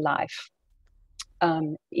that to life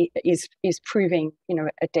is proving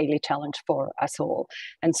a daily challenge for us all.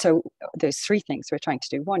 And so there's three things we're trying to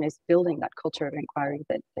do. One is building that culture of inquiry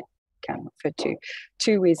that Cam referred to.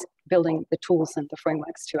 Two is building the tools and the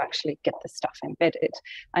frameworks to actually get the stuff embedded.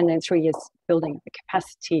 And then three is building the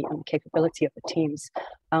capacity and the capability of the teams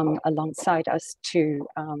alongside us to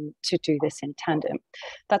do this in tandem.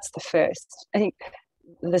 That's the first. I think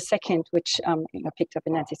the second, which picked up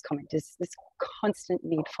in Nancy's comment, is this constant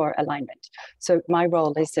need for alignment. So my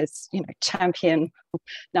role is as champion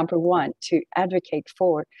number one to advocate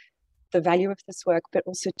for the value of this work, but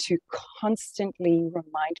also to constantly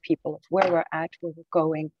remind people of where we're at, where we're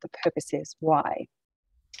going, the purpose is, why.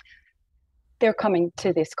 They're coming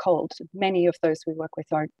to this cold. Many of those we work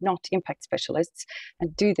with are not impact specialists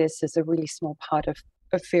and do this as a really small part of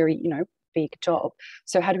a very, big job.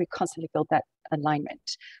 So how do we constantly build that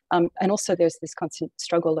alignment? And also there's this constant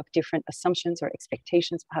struggle of different assumptions or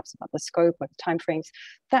expectations, perhaps about the scope or the timeframes.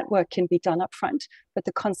 That work can be done up front, but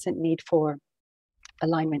the constant need for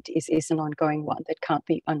alignment is an ongoing one that can't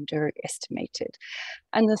be underestimated.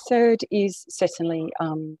 And the third is certainly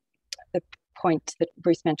the point that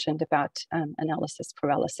Ruth mentioned about analysis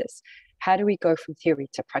paralysis. How do we go from theory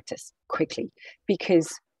to practice quickly? Because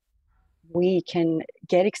we can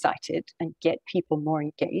get excited and get people more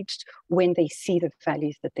engaged when they see the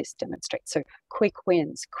values that this demonstrates. So quick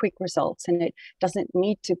wins, quick results, and it doesn't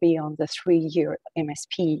need to be on the 3-year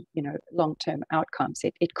MSP, long-term outcomes.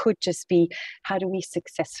 It could just be, how do we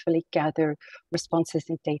successfully gather responses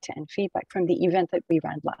and data and feedback from the event that we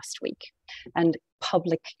ran last week, and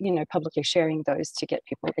publicly sharing those to get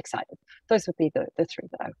people excited. Those would be the three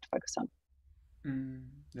that I would focus on.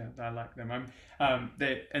 Yeah, I like them.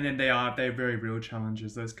 They're very real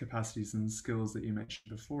challenges. Those capacities and skills that you mentioned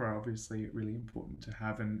before are obviously really important to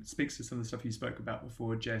have, and speaks to some of the stuff you spoke about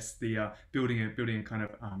before, Jess. The building a kind of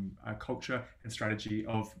a culture and strategy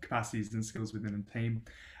of capacities and skills within a team.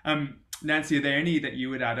 Nancy, are there any that you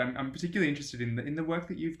would add? I'm particularly interested in the work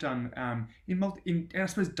that you've done in I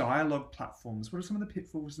suppose dialogue platforms. What are some of the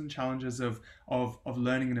pitfalls and challenges of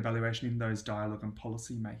learning and evaluation in those dialogue and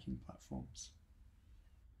policy making platforms?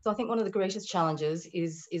 So I think one of the greatest challenges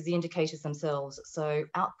is the indicators themselves. So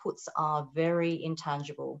outputs are very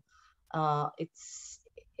intangible. And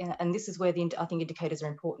this is where I think indicators are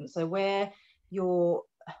important. So where do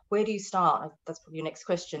you start? That's probably your next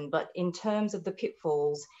question. But in terms of the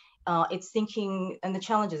pitfalls, it's thinking, and the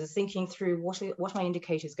challenges is thinking through what my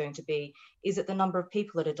indicator is going to be. Is it the number of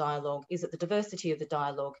people at a dialogue? Is it the diversity of the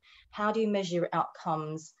dialogue? How do you measure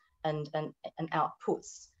outcomes and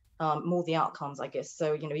outputs? More the outcomes, I guess.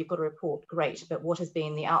 So, you've got a report, great, but what has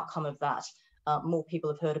been the outcome of that? More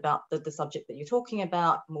people have heard about the subject that you're talking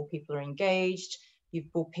about, more people are engaged,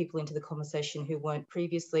 you've brought people into the conversation who weren't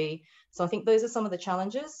previously. So I think those are some of the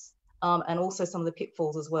challenges, and also some of the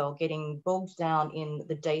pitfalls as well, getting bogged down in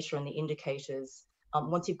the data and the indicators.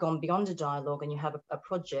 Once you've gone beyond a dialogue and you have a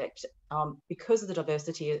project, because of the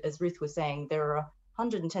diversity, as Ruth was saying, there are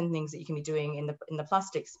 110 things that you can be doing in the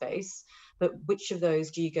plastic space, but which of those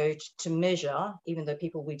do you go to measure, even though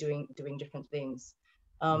people will be doing different things?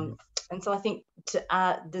 And so I think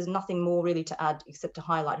there's nothing more really to add except to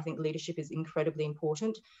highlight. I think leadership is incredibly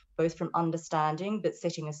important, both from understanding, but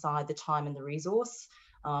setting aside the time and the resource,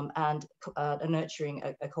 and nurturing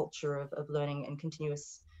a culture of learning and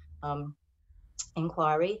continuous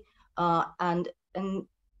inquiry, and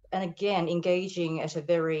again engaging at a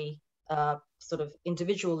very sort of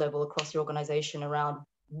individual level across the organization around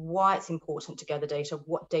why it's important to gather data,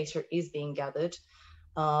 what data is being gathered,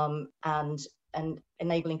 and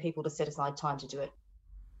enabling people to set aside time to do it.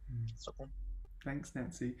 Stop there. Thanks,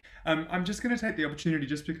 Nancy. I'm just going to take the opportunity,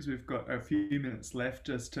 just because we've got a few minutes left,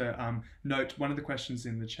 just to note one of the questions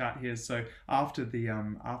in the chat here. So after the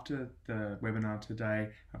webinar today,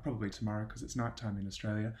 probably tomorrow because it's nighttime in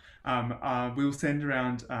Australia, we'll send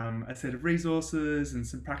around a set of resources and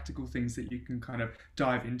some practical things that you can kind of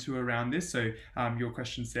dive into around this. So your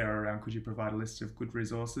questions there are around, could you provide a list of good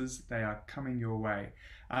resources? They are coming your way.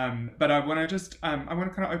 But I want to kind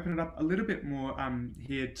of open it up a little bit more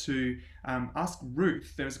here to ask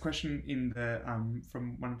Ruth. There's a question in the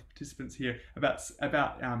from one of the participants here about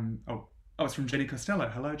it's from Jenny Costello.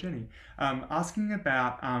 Hello, Jenny. Asking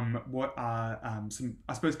about what are some,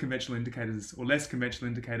 I suppose, conventional indicators or less conventional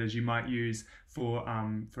indicators you might use for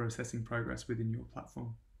assessing progress within your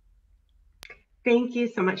platform. Thank you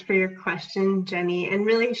so much for your question, Jenny. And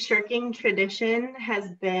really, shirking tradition has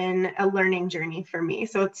been a learning journey for me.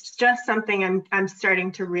 So it's just something I'm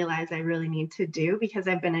starting to realize I really need to do, because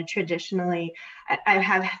I've been I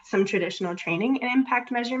have some traditional training in impact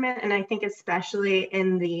measurement. And I think especially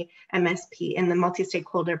in the MSP, in the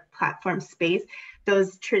multi-stakeholder platform space,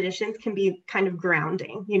 those traditions can be kind of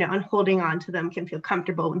grounding, and holding on to them can feel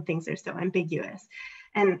comfortable when things are so ambiguous.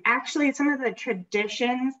 And actually some of the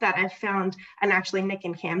traditions that I've found, and actually Nick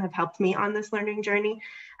and Cam have helped me on this learning journey,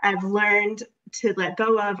 I've learned to let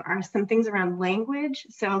go of are some things around language.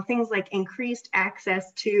 So things like increased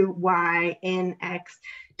access to Y in X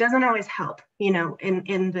doesn't always help, you know,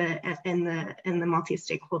 in the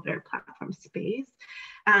multi-stakeholder platform space.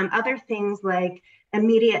 Other things like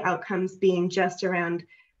immediate outcomes being just around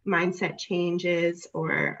mindset changes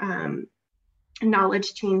or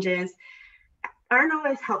knowledge changes aren't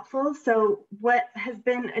always helpful. So what has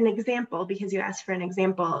been an example, because you asked for an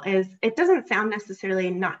example, is it doesn't sound necessarily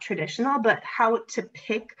not traditional, but how to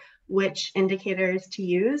pick which indicators to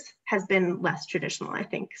use has been less traditional, I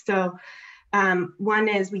think. So one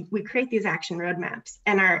is we create these action roadmaps,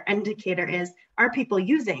 and our indicator is, are people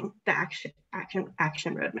using the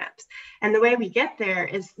action roadmaps? And the way we get there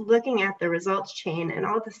is looking at the results chain and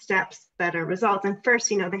all the steps that are results. And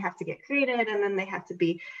first, you know, they have to get created, and then they have to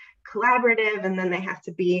be collaborative, and then they have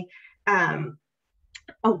to be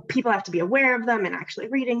people have to be aware of them and actually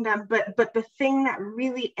reading them. But the thing that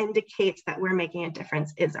really indicates that we're making a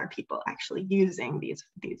difference is, are people actually using these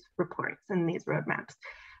reports and these roadmaps?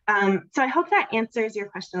 So I hope that answers your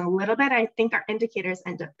question a little bit. I think our indicators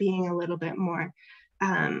end up being a little bit more,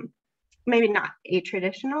 maybe not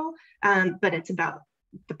a-traditional, but it's about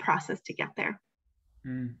the process to get there.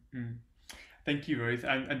 Mm-hmm. Thank you, Ruth.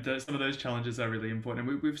 And some of those challenges are really important.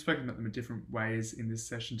 And we've spoken about them in different ways in this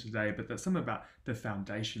session today, but there's some about the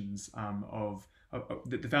foundations of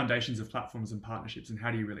the foundations of platforms and partnerships, and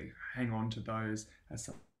how do you really hang on to those as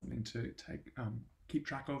something to keep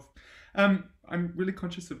track of. I'm really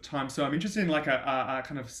conscious of time, so I'm interested in like a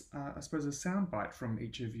kind of, I suppose, a soundbite from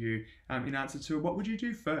each of you in answer to what would you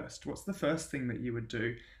do first? What's the first thing that you would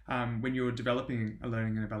do when you're developing a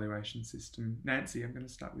learning and evaluation system? Nancy, I'm going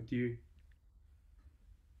to start with you.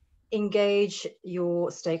 Engage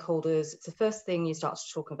your stakeholders. It's the first thing you start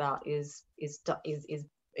to talk about is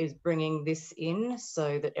bringing this in,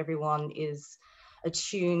 so that everyone is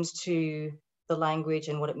attuned to the language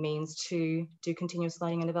and what it means to do continuous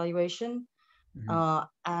learning and evaluation. Mm-hmm.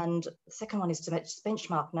 And the second one is to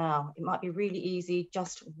benchmark now. It might be really easy.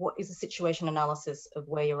 Just what is the situation analysis of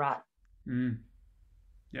where you're at?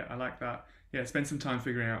 Yeah, I like that. Yeah, spend some time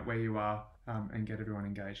figuring out where you are and get everyone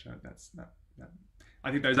engaged. I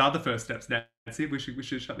think those are the first steps, Nancy. We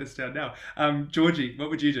should shut this down now. Georgie, what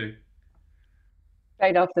would you do?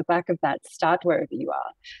 Right off the back of that, start wherever you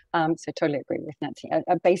are. So totally agree with Nancy.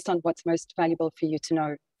 Based on what's most valuable for you to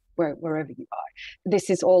know wherever you are. This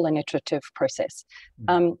is all an iterative process.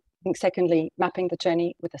 I think secondly, mapping the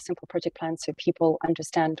journey with a simple project plan so people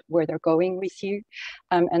understand where they're going with you.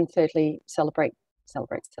 And thirdly, celebrate small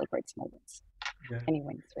wins. Yeah. Any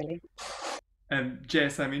wins, really.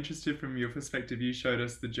 Jess, I'm interested from your perspective. You showed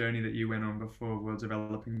us the journey that you went on before we were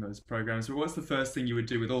developing those programs. But what's the first thing you would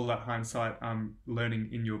do with all that hindsight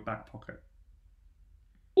learning in your back pocket?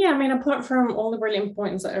 Yeah, I mean, apart from all the brilliant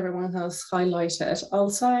points that everyone has highlighted, I'll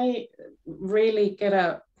say really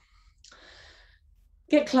get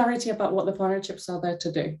clarity about what the partnerships are there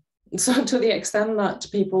to do. So to the extent that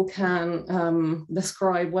people can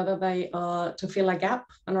describe whether they are to fill a gap,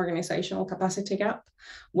 an organizational capacity gap,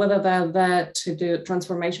 whether they're there to do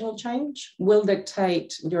transformational change, will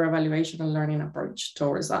dictate your evaluation and learning approach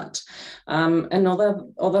towards that. And other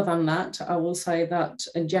than that, I will say that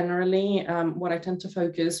generally what I tend to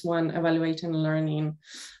focus when evaluating learning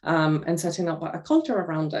and setting up a culture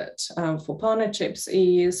around it for partnerships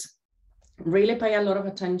is really pay a lot of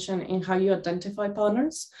attention in how you identify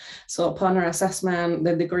partners. So partner assessment,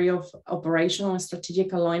 the degree of operational and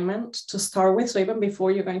strategic alignment to start with. So even before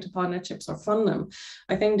you're going to partnerships or fund them,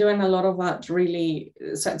 I think doing a lot of that really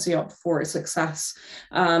sets you up for success.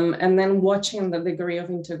 And then watching the degree of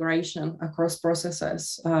integration across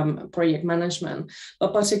processes, project management,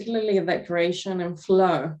 but particularly the creation and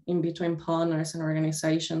flow in between partners and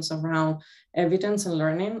organizations around evidence and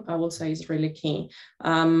learning, I will say, is really key.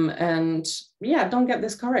 And yeah, don't get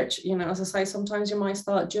discouraged. You know, as I say, sometimes you might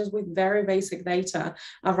start just with very basic data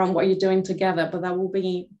around what you're doing together, but that will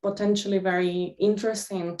be potentially very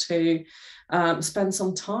interesting to spend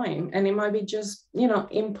some time. And it might be just, you know,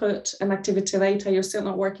 input and activity data. You're still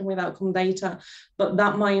not working with outcome data, but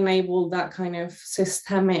that might enable that kind of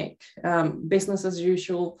systemic business as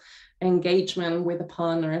usual engagement with the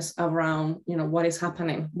partners around, you know, what is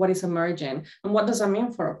happening, what is emerging, and what does that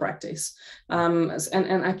mean for a practice. And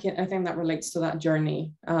I think that relates to that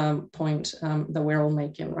journey point that we're all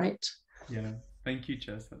making, right? Yeah, Thank you,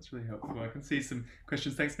 Jess. That's really helpful. I can see some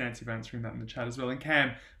questions. Thanks, Nancy, for answering that in the chat as well. And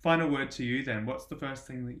Cam, final word to you then. What's the first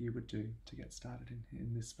thing that you would do to get started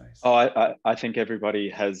in this space? Oh, I think everybody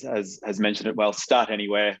has mentioned it well. Start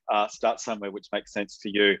anywhere. Start somewhere which makes sense to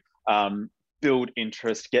you. Build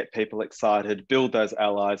interest, get people excited, build those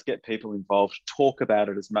allies, get people involved, talk about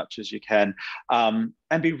it as much as you can, and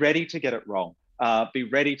be ready to get it wrong. Be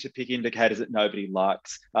ready to pick indicators that nobody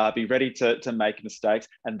likes. Be ready to make mistakes,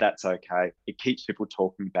 and that's okay. It keeps people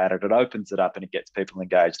talking about it. It opens it up and it gets people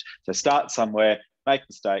engaged. So start somewhere, make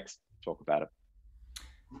mistakes, talk about it.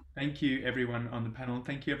 Thank you, everyone on the panel.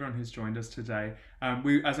 Thank you, everyone who's joined us today.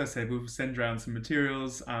 As I said, we'll send around some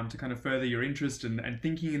materials to kind of further your interest and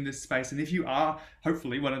thinking in this space. And if you are,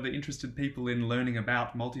 hopefully, one of the interested people in learning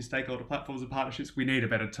about multi-stakeholder platforms and partnerships, we need a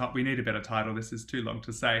better title. This is too long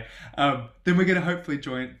to say. Then we're going to hopefully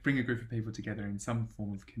bring a group of people together in some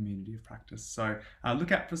form of community of practice. So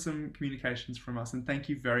look out for some communications from us. And thank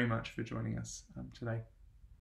you very much for joining us today.